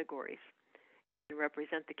three categories. You can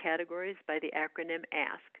represent the categories by the acronym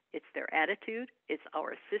ASK. It's their attitude, it's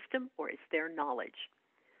our system, or it's their knowledge.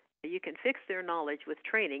 You can fix their knowledge with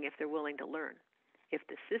training if they're willing to learn. If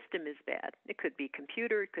the system is bad, it could be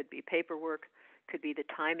computer, it could be paperwork, it could be the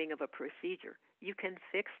timing of a procedure. You can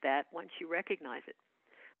fix that once you recognize it.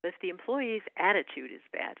 But if the employee's attitude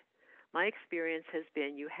is bad, my experience has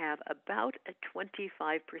been you have about a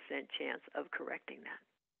 25% chance of correcting that.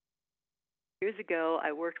 Years ago,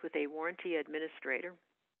 I worked with a warranty administrator.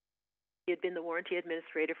 He had been the warranty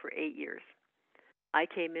administrator for 8 years. I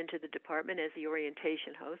came into the department as the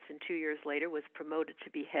orientation host, and 2 years later was promoted to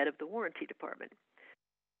be head of the warranty department.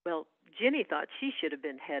 Well, Ginny thought she should have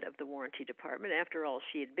been head of the warranty department. After all,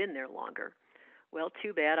 she had been there longer. Well,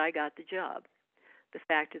 too bad I got the job. The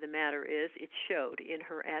fact of the matter is, it showed in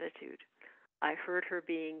her attitude. I heard her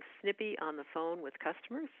being snippy on the phone with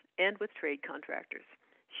customers and with trade contractors.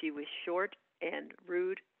 She was short and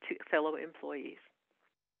rude to fellow employees.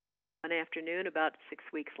 One afternoon, about 6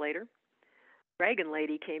 weeks later, Dragon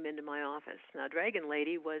Lady came into my office. Now, Dragon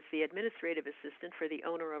Lady was the administrative assistant for the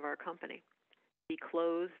owner of our company. He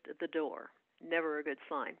closed the door. Never a good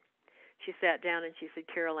sign. She sat down and she said,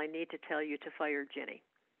 Carol, I need to tell you to fire Ginny.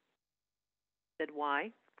 I said,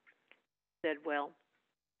 why? She said, well,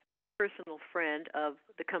 a personal friend of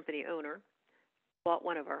the company owner bought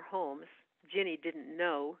one of our homes. Ginny didn't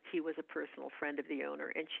know he was a personal friend of the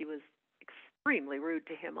owner, and she was extremely rude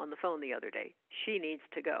to him on the phone the other day. She needs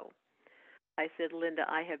to go. I said, Linda,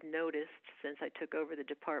 I have noticed since I took over the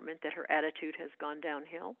department that her attitude has gone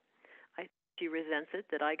downhill. She resents it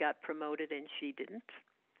that I got promoted and she didn't.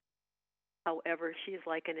 However, she's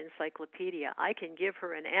like an encyclopedia. I can give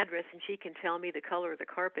her an address and she can tell me the color of the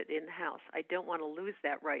carpet in the house. I don't want to lose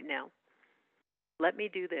that right now. Let me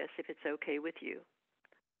do this if it's okay with you.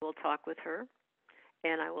 We'll talk with her,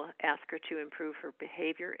 and I will ask her to improve her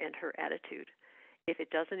behavior and her attitude. If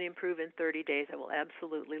it doesn't improve in 30 days, I will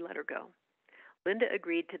absolutely let her go. Linda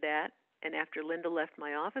agreed to that. And after Linda left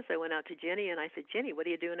my office, I went out to Jenny and I said, Jenny, what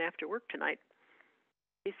are you doing after work tonight?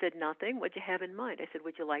 She said, nothing. What'd you have in mind? I said,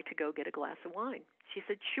 would you like to go get a glass of wine? She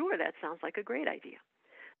said, sure, that sounds like a great idea.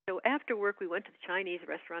 So after work, we went to the Chinese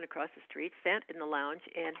restaurant across the street, sat in the lounge,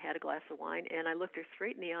 and had a glass of wine. And I looked her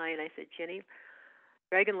straight in the eye, and I said, Jenny,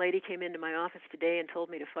 Dragon Lady came into my office today and told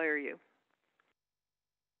me to fire you.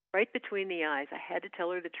 Right between the eyes, I had to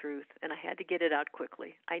tell her the truth, and I had to get it out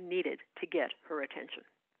quickly. I needed to get her attention.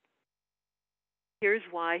 Here's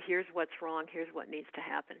why, here's what's wrong, here's what needs to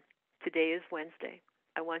happen. Today is Wednesday.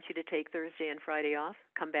 I want you to take Thursday and Friday off.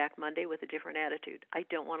 Come back Monday with a different attitude. I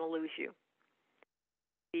don't want to lose you.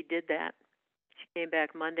 She did that. She came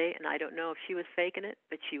back Monday, and I don't know if she was faking it,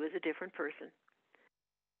 but she was a different person.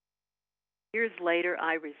 Years later,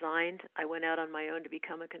 I resigned. I went out on my own to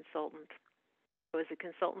become a consultant. I was a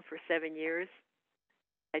consultant for 7 years.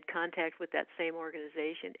 I had contact with that same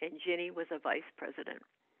organization, and Ginny was a vice president.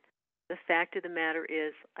 The fact of the matter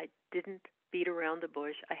is, I didn't beat around the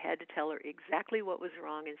bush. I had to tell her exactly what was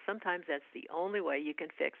wrong, and sometimes that's the only way you can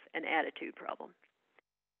fix an attitude problem.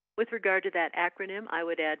 With regard to that acronym, I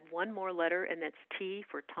would add one more letter, and that's T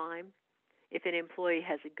for time. If an employee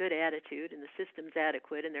has a good attitude and the system's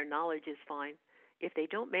adequate and their knowledge is fine, if they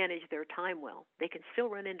don't manage their time well, they can still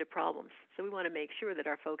run into problems. So we want to make sure that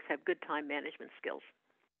our folks have good time management skills.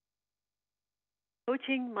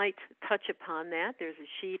 Coaching might touch upon that. There's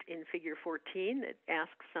a sheet in Figure 14 that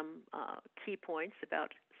asks some key points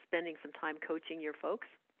about spending some time coaching your folks.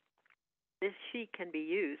 This sheet can be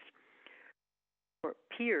used for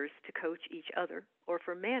peers to coach each other or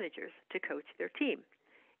for managers to coach their team.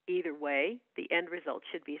 Either way, the end result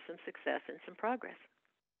should be some success and some progress.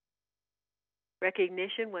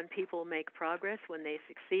 Recognition when people make progress, when they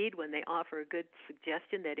succeed, when they offer a good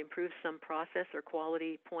suggestion that improves some process or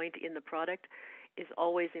quality point in the product is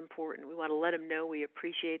always important. We want to let them know we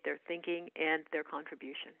appreciate their thinking and their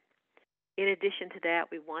contribution. In addition to that,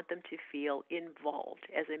 we want them to feel involved.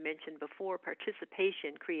 As I mentioned before,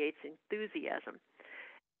 participation creates enthusiasm.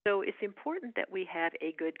 So it's important that we have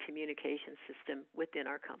a good communication system within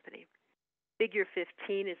our company. Figure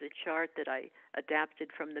 15 is a chart that I adapted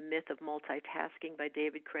from The Myth of Multitasking by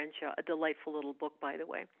David Crenshaw, a delightful little book, by the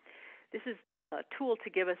way. This is a tool to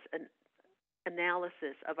give us an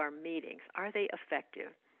analysis of our meetings. Are they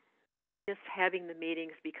effective? Just having the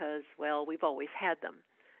meetings because, well, we've always had them.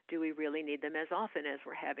 Do we really need them as often as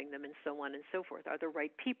we're having them, and so on and so forth? Are the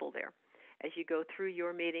right people there? As you go through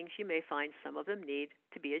your meetings, you may find some of them need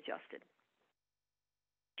to be adjusted.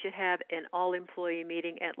 You should have an all-employee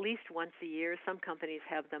meeting at least once a year. Some companies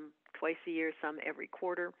have them twice a year, some every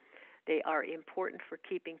quarter. They are important for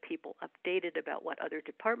keeping people updated about what other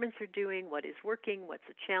departments are doing, what is working, what's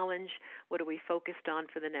a challenge, what are we focused on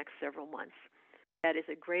for the next several months. That is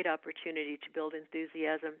a great opportunity to build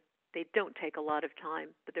enthusiasm. They don't take a lot of time,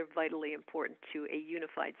 but they're vitally important to a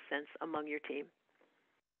unified sense among your team.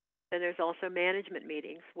 Then there's also management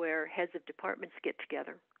meetings where heads of departments get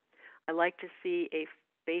together. I like to see a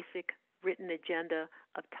basic written agenda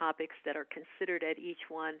of topics that are considered at each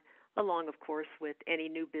one, along, of course, with any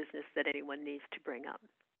new business that anyone needs to bring up.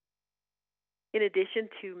 In addition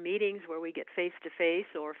to meetings where we get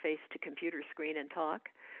face-to-face or face-to-computer screen and talk,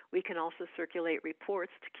 we can also circulate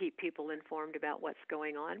reports to keep people informed about what's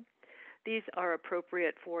going on. These are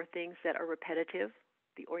appropriate for things that are repetitive.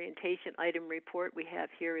 The orientation item report we have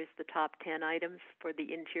here is the top 10 items for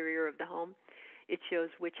the interior of the home. It shows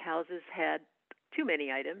which houses had too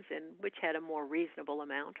many items and which had a more reasonable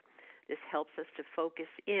amount. This helps us to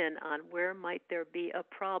focus in on where might there be a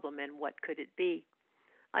problem and what could it be.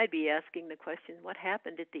 I'd be asking the question, what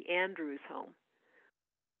happened at the Andrews home?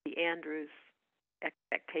 The Andrews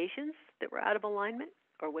expectations that were out of alignment,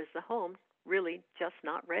 or was the home really just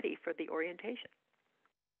not ready for the orientation?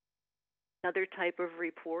 Another type of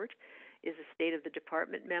report is a state of the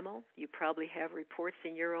department memo. You probably have reports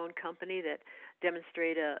in your own company that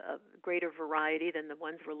demonstrate a greater variety than the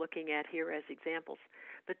ones we're looking at here as examples.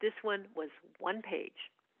 But this one was one page.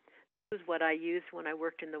 This was what I used when I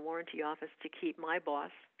worked in the warranty office to keep my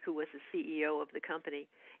boss, who was the CEO of the company,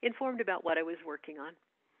 informed about what I was working on.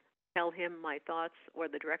 Tell him my thoughts or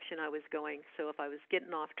the direction I was going, so if I was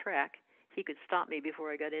getting off track, he could stop me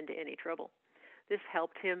before I got into any trouble. This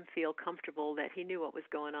helped him feel comfortable that he knew what was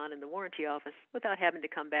going on in the warranty office without having to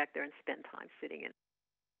come back there and spend time sitting in.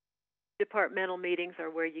 Departmental meetings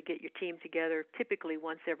are where you get your team together typically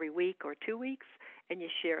once every week or 2 weeks, and you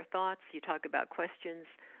share thoughts, you talk about questions,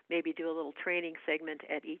 maybe do a little training segment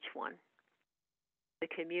at each one. The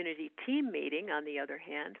community team meeting, on the other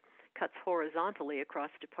hand, cuts horizontally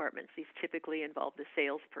across departments. These typically involve the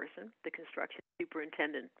salesperson, the construction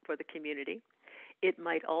superintendent for the community. It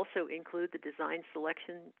might also include the design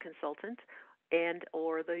selection consultant and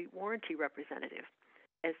or the warranty representative.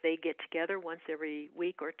 As they get together once every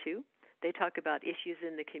week or two, they talk about issues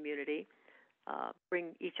in the community,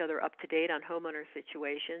 bring each other up to date on homeowner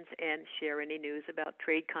situations, and share any news about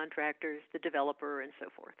trade contractors, the developer, and so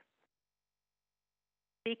forth.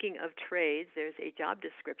 Speaking of trades, there's a job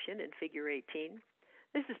description in Figure 18.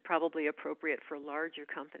 This is probably appropriate for larger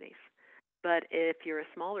companies. But if you're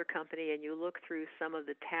a smaller company and you look through some of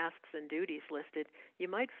the tasks and duties listed, you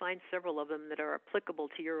might find several of them that are applicable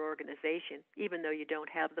to your organization, even though you don't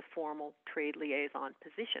have the formal trade liaison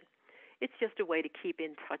position. It's just a way to keep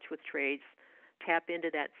in touch with trades, tap into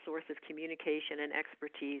that source of communication and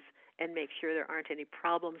expertise, and make sure there aren't any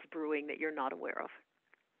problems brewing that you're not aware of.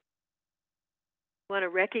 I want to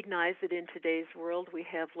recognize that in today's world we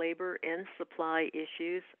have labor and supply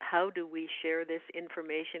issues. How do we share this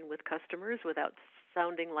information with customers without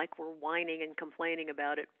sounding like we're whining and complaining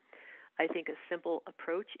about it? I think a simple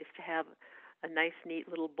approach is to have a nice, neat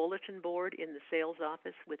little bulletin board in the sales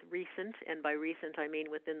office with recent, and by recent I mean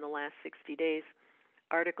within the last 60 days,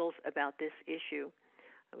 articles about this issue.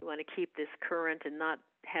 We want to keep this current and not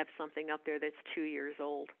have something up there that's 2 years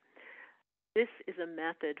old. This is a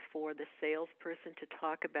method for the salesperson to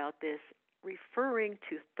talk about this, referring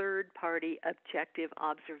to third-party objective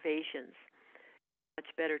observations.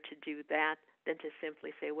 Much better to do that than to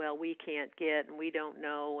simply say, well, we can't get and we don't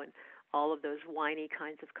know, and all of those whiny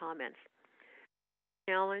kinds of comments.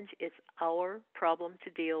 Challenge, it's our problem to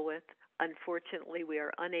deal with. Unfortunately, we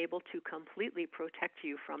are unable to completely protect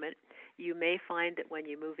you from it. You may find that when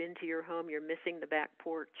you move into your home, you're missing the back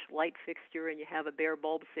porch light fixture and you have a bare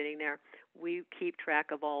bulb sitting there. We keep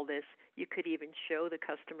track of all this. You could even show the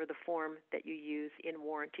customer the form that you use in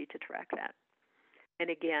warranty to track that.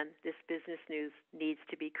 And again, this business news needs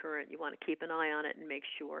to be current. You want to keep an eye on it and make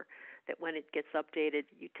sure that when it gets updated,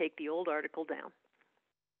 you take the old article down.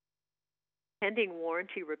 Pending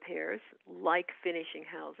warranty repairs, like finishing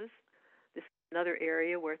houses, this is another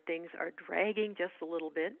area where things are dragging just a little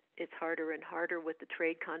bit. It's harder and harder with the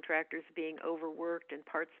trade contractors being overworked and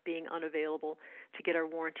parts being unavailable to get our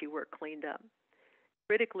warranty work cleaned up.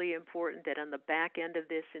 Critically important that on the back end of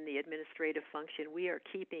this in the administrative function, we are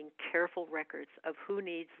keeping careful records of who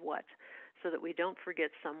needs what so that we don't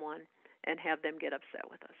forget someone and have them get upset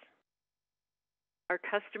with us. Our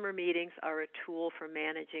customer meetings are a tool for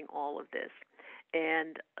managing all of this.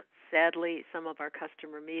 And sadly, some of our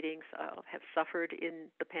customer meetings have suffered in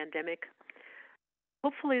the pandemic.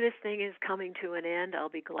 Hopefully this thing is coming to an end. I'll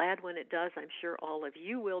be glad when it does. I'm sure all of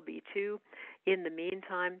you will be too. In the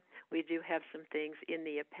meantime, we do have some things in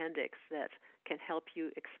the appendix that can help you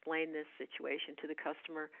explain this situation to the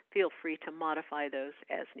customer. Feel free to modify those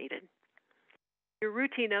as needed. Your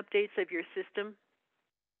routine updates of your system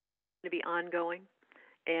are going to be ongoing.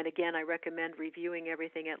 And again, I recommend reviewing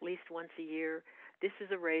everything at least once a year. This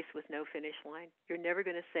is a race with no finish line. You're never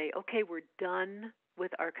going to say, okay, we're done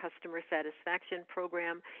with our customer satisfaction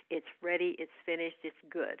program. It's ready, it's finished, it's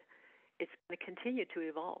good. It's going to continue to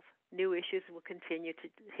evolve. New issues will continue to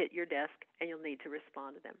hit your desk, and you'll need to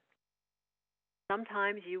respond to them.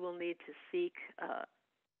 Sometimes you will need to seek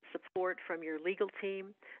support from your legal team.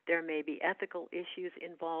 There may be ethical issues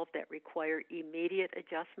involved that require immediate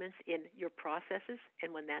adjustments in your processes,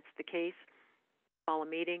 and when that's the case, call a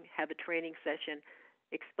meeting, have a training session,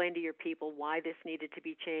 explain to your people why this needed to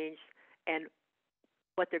be changed and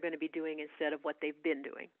what they're going to be doing instead of what they've been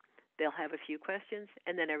doing. They'll have a few questions,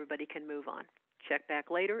 and then everybody can move on. Check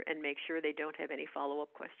back later and make sure they don't have any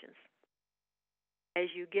follow-up questions. As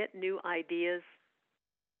you get new ideas,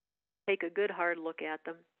 take a good hard look at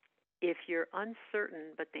them. If you're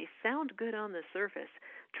uncertain, but they sound good on the surface,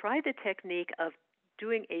 try the technique of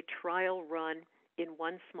doing a trial run in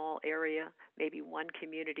one small area, maybe one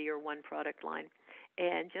community or one product line,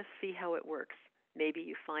 and just see how it works. Maybe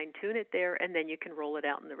you fine-tune it there, and then you can roll it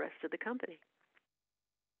out in the rest of the company.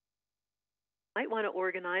 You might want to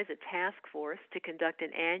organize a task force to conduct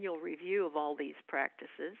an annual review of all these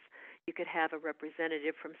practices. You could have a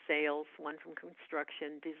representative from sales, one from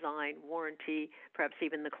construction, design, warranty, perhaps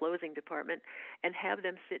even the closing department, and have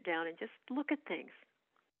them sit down and just look at things.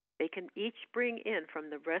 They can each bring in from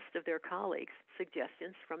the rest of their colleagues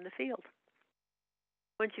suggestions from the field.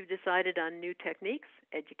 Once you've decided on new techniques,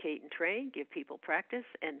 educate and train, give people practice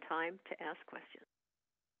and time to ask questions.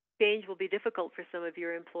 Change will be difficult for some of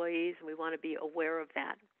your employees, and we want to be aware of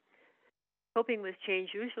that. Coping with change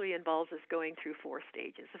usually involves us going through 4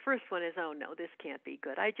 stages. The first one is, oh no, this can't be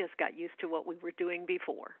good. I just got used to what we were doing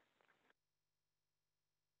before.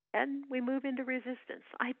 And we move into resistance.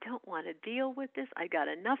 I don't want to deal with this. I got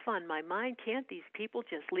enough on my mind. Can't these people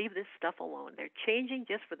just leave this stuff alone? They're changing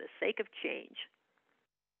just for the sake of change.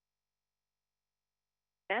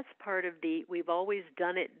 That's part of the we've always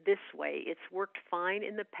done it this way. It's worked fine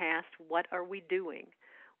in the past. What are we doing?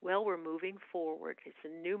 Well, we're moving forward. It's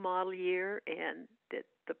a new model year and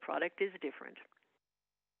the product is different.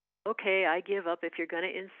 Okay, I give up if you're going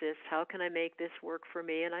to insist. How can I make this work for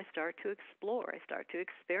me? And I start to explore. I start to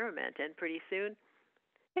experiment. And pretty soon,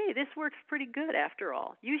 hey, this works pretty good after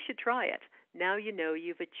all. You should try it. Now you know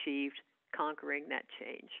you've achieved conquering that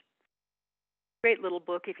change. Great little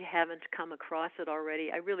book if you haven't come across it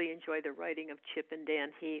already. I really enjoy the writing of Chip and Dan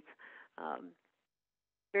Heath. Um,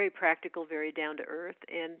 very practical, very down to earth,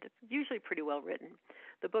 and usually pretty well written.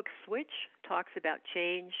 The book Switch talks about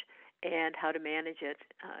change and how to manage it.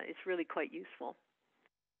 It's really quite useful.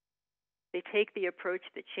 They take the approach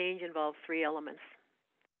that change involves three elements.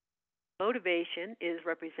 Motivation is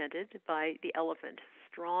represented by the elephant,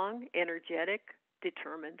 strong, energetic,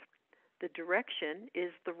 determined. The direction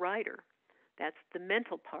is the rider. That's the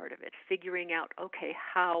mental part of it, figuring out, okay,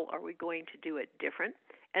 how are we going to do it different?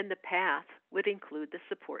 And the path would include the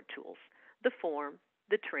support tools, the form,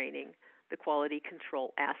 the training, the quality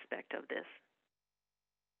control aspect of this.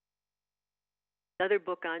 Another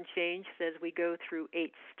book on change says we go through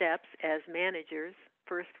 8 steps as managers.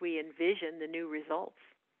 First, we envision the new results.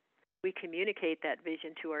 We communicate that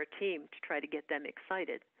vision to our team to try to get them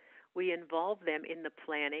excited. We involve them in the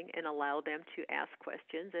planning and allow them to ask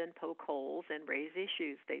questions and poke holes and raise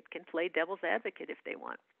issues. They can play devil's advocate if they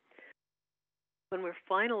want. When we're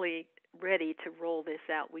finally ready to roll this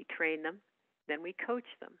out, we train them, then we coach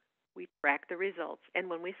them. We track the results. And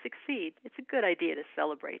when we succeed, it's a good idea to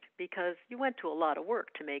celebrate because you went to a lot of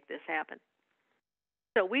work to make this happen.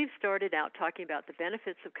 So we've started out talking about the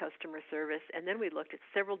benefits of customer service, and then we looked at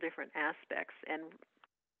several different aspects and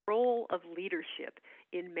role of leadership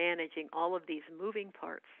in managing all of these moving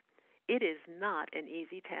parts. It is not an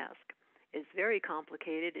easy task. It's very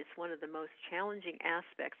complicated. It's one of the most challenging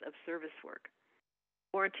aspects of service work.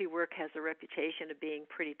 Warranty work has a reputation of being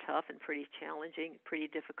pretty tough and pretty challenging, pretty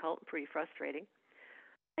difficult, and pretty frustrating.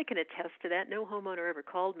 I can attest to that. No homeowner ever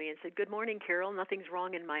called me and said, "Good morning, Carol. Nothing's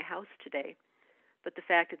wrong in my house today." But the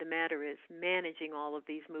fact of the matter is, managing all of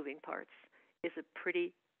these moving parts is a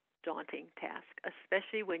pretty daunting task,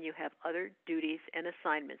 especially when you have other duties and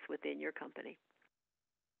assignments within your company.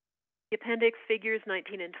 The appendix figures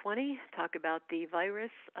 19 and 20 talk about the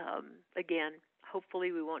virus. Again,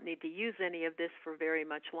 hopefully we won't need to use any of this for very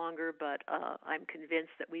much longer, but I'm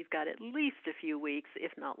convinced that we've got at least a few weeks,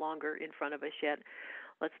 if not longer, in front of us yet.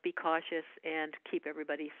 Let's be cautious and keep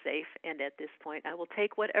everybody safe. And at this point, I will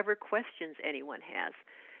take whatever questions anyone has.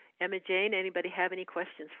 Emma Jane, anybody have any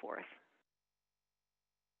questions for us?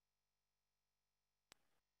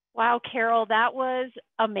 Wow, Carol, that was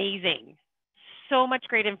amazing. So much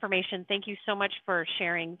great information. Thank you so much for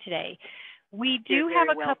sharing today. We do have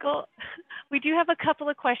a couple. We do have a couple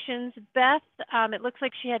of questions. Beth, it looks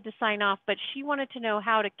like she had to sign off, but she wanted to know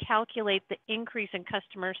how to calculate the increase in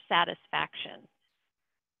customer satisfaction.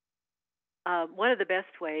 One of the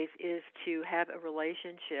best ways is to have a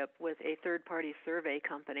relationship with a third-party survey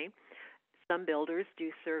company. Some builders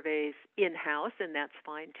do surveys in-house, and that's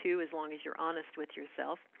fine too, as long as you're honest with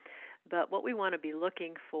yourself. But what we want to be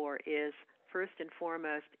looking for is, first and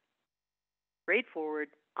foremost, straightforward,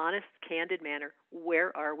 honest, candid manner.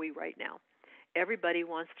 Where are we right now? Everybody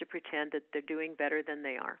wants to pretend that they're doing better than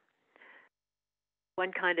they are.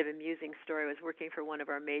 One kind of amusing story, I was working for one of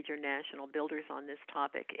our major national builders on this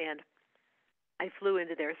topic, and I flew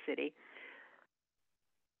into their city,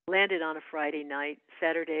 landed on a Friday night.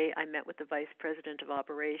 Saturday, I met with the vice president of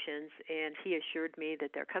operations, and he assured me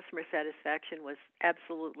that their customer satisfaction was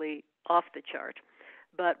absolutely off the chart.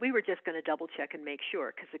 But we were just going to double check and make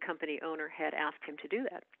sure because the company owner had asked him to do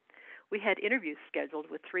that. We had interviews scheduled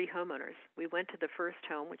with 3 homeowners. We went to the first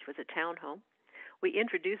home, which was a townhome. We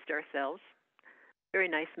introduced ourselves. Very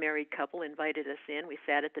nice married couple invited us in. We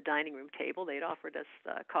sat at the dining room table. They'd offered us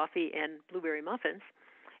coffee and blueberry muffins.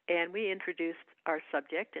 And we introduced our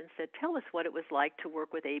subject and said, "Tell us what it was like to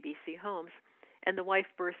work with ABC Homes." And the wife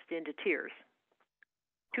burst into tears.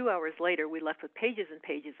 2 hours later, we left with pages and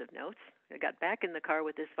pages of notes. I got back in the car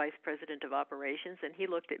with this vice president of operations, and he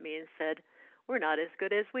looked at me and said, "We're not as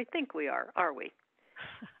good as we think we are we?"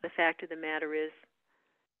 The fact of the matter is,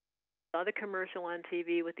 I saw the commercial on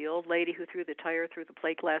TV with the old lady who threw the tire through the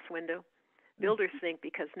plate glass window. Builders think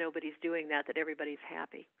because nobody's doing that everybody's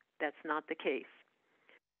happy. That's not the case.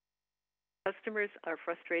 Customers are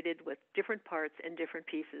frustrated with different parts and different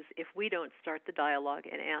pieces. If we don't start the dialogue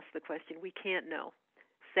and ask the question, we can't know.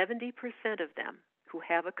 70% of them who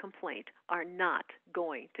have a complaint are not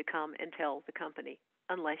going to come and tell the company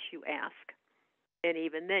unless you ask. And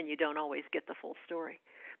even then, you don't always get the full story.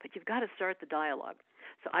 But you've got to start the dialogue.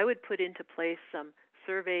 So I would put into place some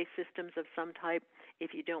survey systems of some type.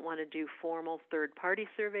 If you don't want to do formal third-party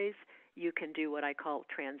surveys, you can do what I call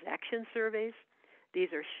transaction surveys. These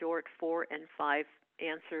are short 4 and 5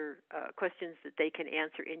 answer questions that they can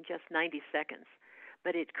answer in just 90 seconds.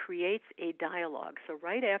 But it creates a dialogue. So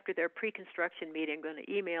right after their pre-construction meeting, I'm going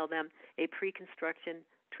to email them a pre-construction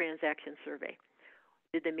transaction survey.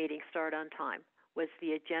 Did the meeting start on time? Was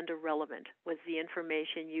the agenda relevant? Was the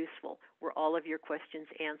information useful? Were all of your questions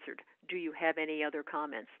answered? Do you have any other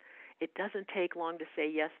comments? It doesn't take long to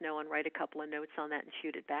say yes, no, and write a couple of notes on that and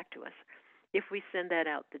shoot it back to us. If we send that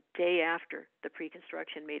out the day after the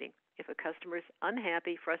pre-construction meeting, if a customer is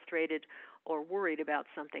unhappy, frustrated, or worried about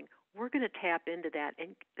something, we're going to tap into that,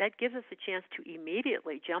 and that gives us a chance to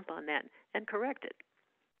immediately jump on that and correct it.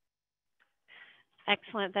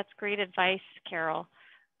 Excellent. That's great advice, Carol.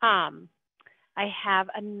 I have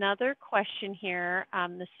another question here.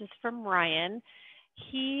 This is from Ryan.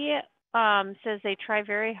 He says they try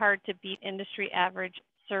very hard to beat industry average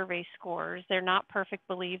survey scores. They're not perfect,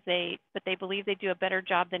 but they believe they do a better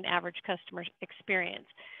job than average customer experience.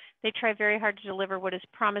 They try very hard to deliver what is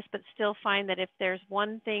promised, but still find that if there's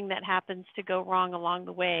one thing that happens to go wrong along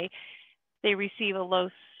the way, they receive a low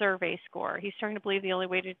survey score. He's starting to believe the only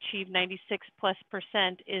way to achieve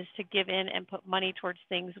 96+% is to give in and put money towards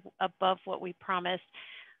things above what we promised.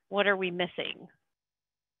 What are we missing?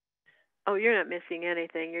 Oh, you're not missing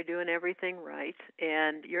anything. You're doing everything right,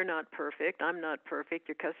 and you're not perfect. I'm not perfect.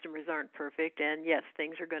 Your customers aren't perfect, and yes,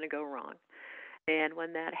 things are going to go wrong. And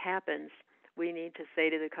when that happens, we need to say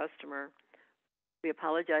to the customer, we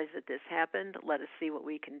apologize that this happened. Let us see what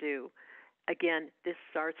we can do. Again, this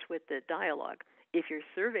starts with the dialogue. If your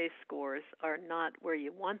survey scores are not where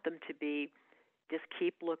you want them to be, just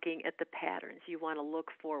keep looking at the patterns. You want to look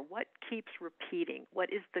for what keeps repeating.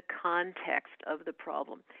 What is the context of the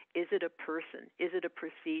problem? Is it a person? Is it a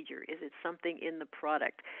procedure? Is it something in the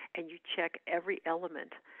product? And you check every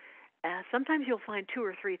element. Sometimes you'll find 2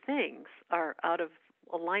 or 3 things are out of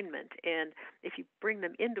alignment, and if you bring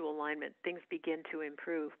them into alignment, things begin to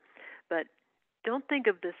improve. But don't think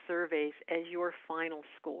of the surveys as your final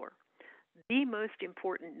score. The most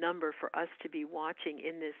important number for us to be watching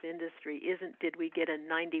in this industry isn't did we get a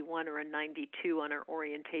 91 or a 92 on our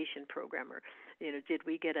orientation program, or did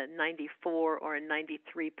we get a 94 or a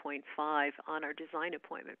 93.5 on our design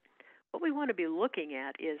appointment. What we want to be looking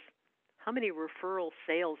at is how many referral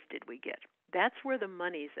sales did we get. That's where the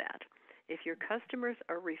money's at. If your customers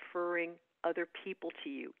are referring other people to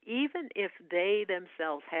you, even if they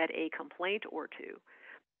themselves had a complaint or two,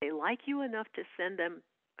 they like you enough to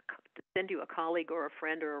send you a colleague or a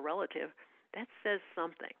friend or a relative, that says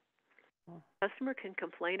something. A customer can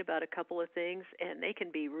complain about a couple of things, and they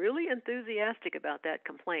can be really enthusiastic about that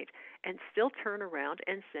complaint and still turn around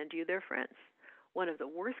and send you their friends. One of the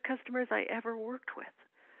worst customers I ever worked with.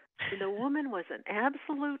 The woman was an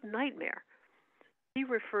absolute nightmare. She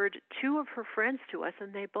referred 2 of her friends to us,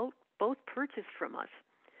 and they both purchased from us.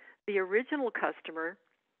 The original customer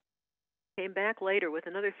came back later with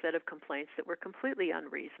another set of complaints that were completely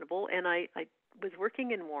unreasonable, and I was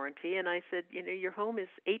working in warranty, and I said, your home is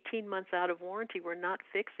 18 months out of warranty. We're not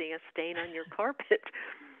fixing a stain on your carpet.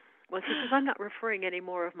 Well, she says, I'm not referring any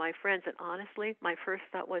more of my friends. And honestly, my first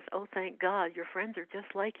thought was, oh, thank God, your friends are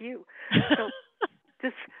just like you.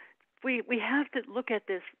 So we have to look at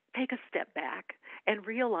this, take a step back, and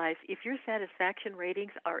realize if your satisfaction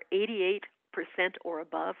ratings are 88% or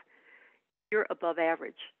above, you're above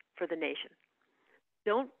average for the nation.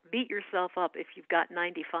 Don't beat yourself up if you've got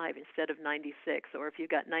 95 instead of 96, or if you've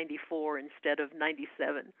got 94 instead of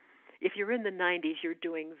 97. If you're in the 90s, you're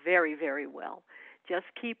doing very, very well. Just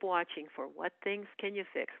keep watching for what things can you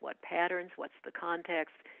fix, what patterns, what's the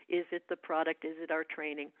context, is it the product, is it our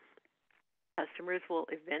training. Customers will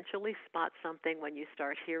eventually spot something when you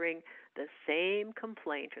start hearing the same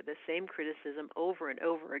complaint or the same criticism over and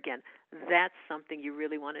over again. That's something you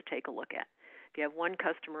really want to take a look at. If you have one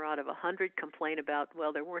customer out of 100 complain about,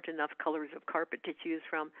 well, there weren't enough colors of carpet to choose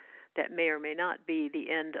from, that may or may not be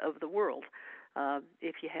the end of the world.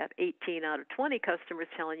 If you have 18 out of 20 customers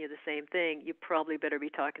telling you the same thing, you probably better be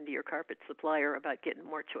talking to your carpet supplier about getting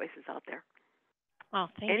more choices out there. Oh,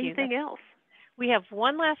 thank you. Anything else? We have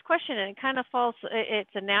one last question, and it kind of falls, it's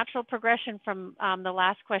a natural progression from the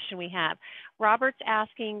last question we have. Robert's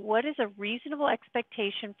asking, what is a reasonable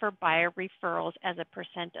expectation for buyer referrals as a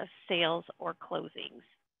 % of sales or closings?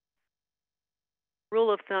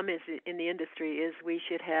 Rule of thumb is in the industry is we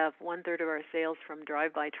should have 1/3 of our sales from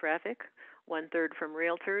drive-by traffic, 1/3 from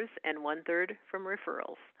realtors, and 1/3 from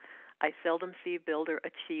referrals. I seldom see a builder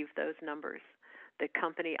achieve those numbers. The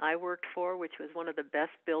company I worked for, which was one of the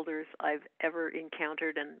best builders I've ever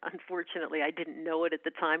encountered, and unfortunately I didn't know it at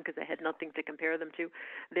the time because I had nothing to compare them to,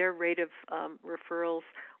 their rate of referrals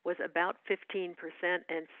was about 15%,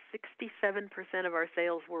 and 67% of our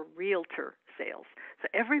sales were realtor sales. So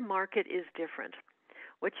every market is different.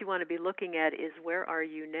 What you want to be looking at is where are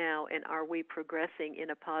you now, and are we progressing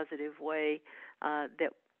in a positive way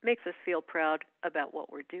that makes us feel proud about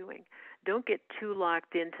what we're doing. Don't get too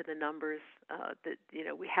locked into the numbers that,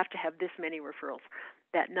 we have to have this many referrals.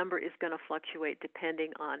 That number is going to fluctuate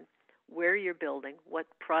depending on where you're building, what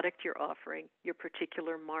product you're offering, your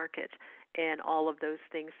particular market, and all of those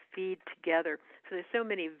things feed together. So there's so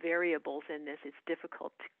many variables in this, it's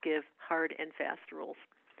difficult to give hard and fast rules.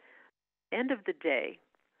 End of the day,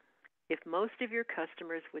 if most of your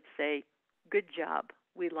customers would say, good job,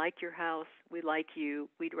 we like your house, we like you,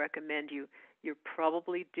 we'd recommend you, you're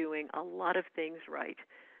probably doing a lot of things right.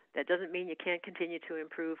 That doesn't mean you can't continue to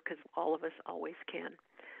improve, because all of us always can.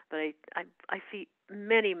 But I see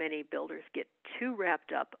many, many builders get too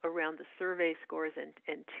wrapped up around the survey scores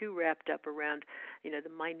and too wrapped up around, the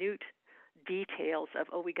minute details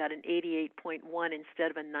of, we got an 88.1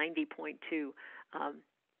 instead of a 90.2.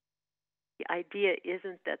 The idea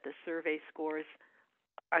isn't that the survey scores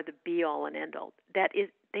are the be-all and end-all.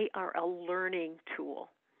 They are a learning tool.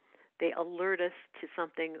 They alert us to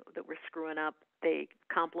something that we're screwing up. They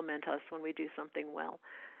compliment us when we do something well.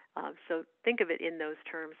 So think of it in those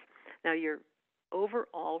terms. Now, your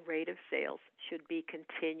overall rate of sales should be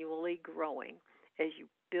continually growing. As you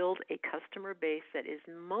build a customer base that is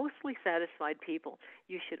mostly satisfied people,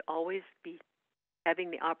 you should always be having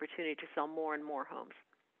the opportunity to sell more and more homes.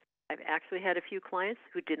 I've actually had a few clients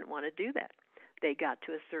who didn't want to do that. They got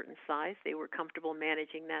to a certain size, they were comfortable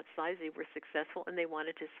managing that size, they were successful, and they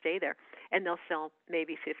wanted to stay there. And they'll sell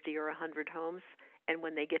maybe 50 or 100 homes, and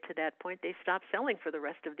when they get to that point, they stop selling for the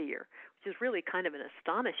rest of the year, which is really kind of an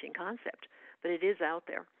astonishing concept, but it is out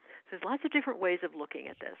there. So there's lots of different ways of looking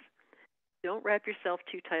at this. Don't wrap yourself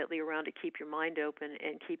too tightly around it. Keep your mind open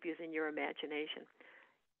and keep using your imagination.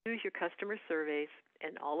 Use your customer surveys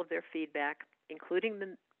and all of their feedback, including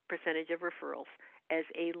the percentage of referrals, as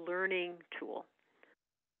a learning tool.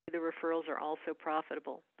 The referrals are also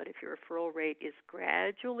profitable, but if your referral rate is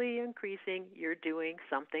gradually increasing, you're doing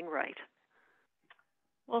something right.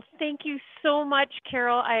 Well, thank you so much,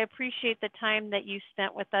 Carol. I appreciate the time that you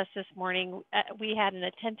spent with us this morning. We had an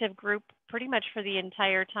attentive group pretty much for the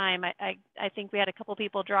entire time. I think we had a couple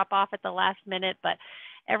people drop off at the last minute, but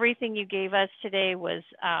everything you gave us today was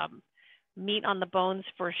meat on the bones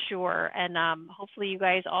for sure. And hopefully you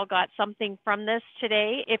guys all got something from this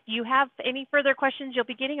today. If you have any further questions, you'll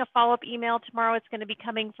be getting a follow-up email tomorrow. It's going to be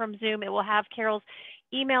coming from Zoom. It will have Carol's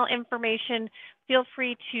email information. Feel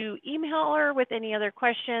free to email her with any other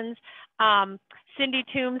questions. Cindy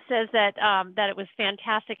Toombs says that it was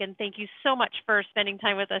fantastic, and thank you so much for spending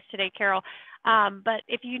time with us today, Carol. But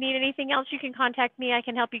if you need anything else, you can contact me. I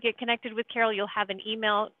can help you get connected with Carol. You'll have an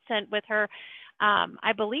email sent with her.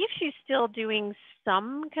 I believe she's still doing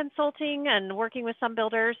some consulting and working with some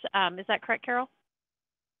builders. Is that correct, Carol?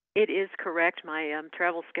 It is correct. My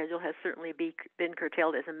travel schedule has certainly been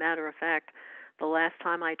curtailed. As a matter of fact, the last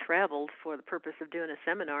time I traveled for the purpose of doing a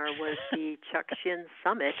seminar was the Chuck Shin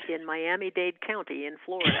Summit in Miami-Dade County in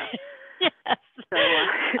Florida. Yes. So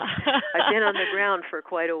I've been on the ground for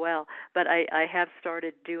quite a while, but I have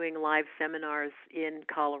started doing live seminars in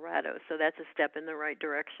Colorado. So that's a step in the right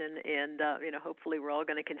direction, and hopefully we're all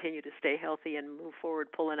going to continue to stay healthy and move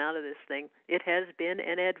forward, pulling out of this thing. It has been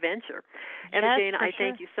an adventure. And yes, Jane, I sure.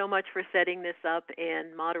 thank you so much for setting this up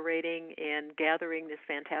and moderating and gathering this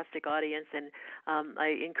fantastic audience. And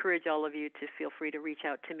I encourage all of you to feel free to reach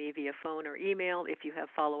out to me via phone or email if you have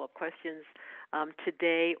follow-up questions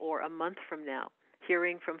today or a month from now.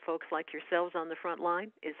 Hearing from folks like yourselves on the front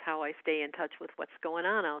line is how I stay in touch with what's going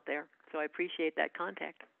on out there. So I appreciate that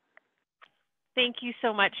contact. Thank you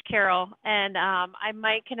so much, Carol. And I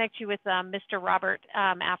might connect you with Mr. Robert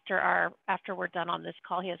after we're done on this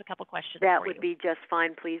call. He has a couple questions. That would be just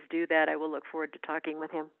fine. Please do that. I will look forward to talking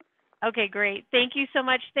with him. Okay, great. Thank you so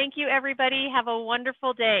much. Thank you, everybody. Have a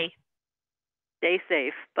wonderful day. Stay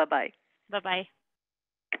safe. Bye-bye. Bye-bye.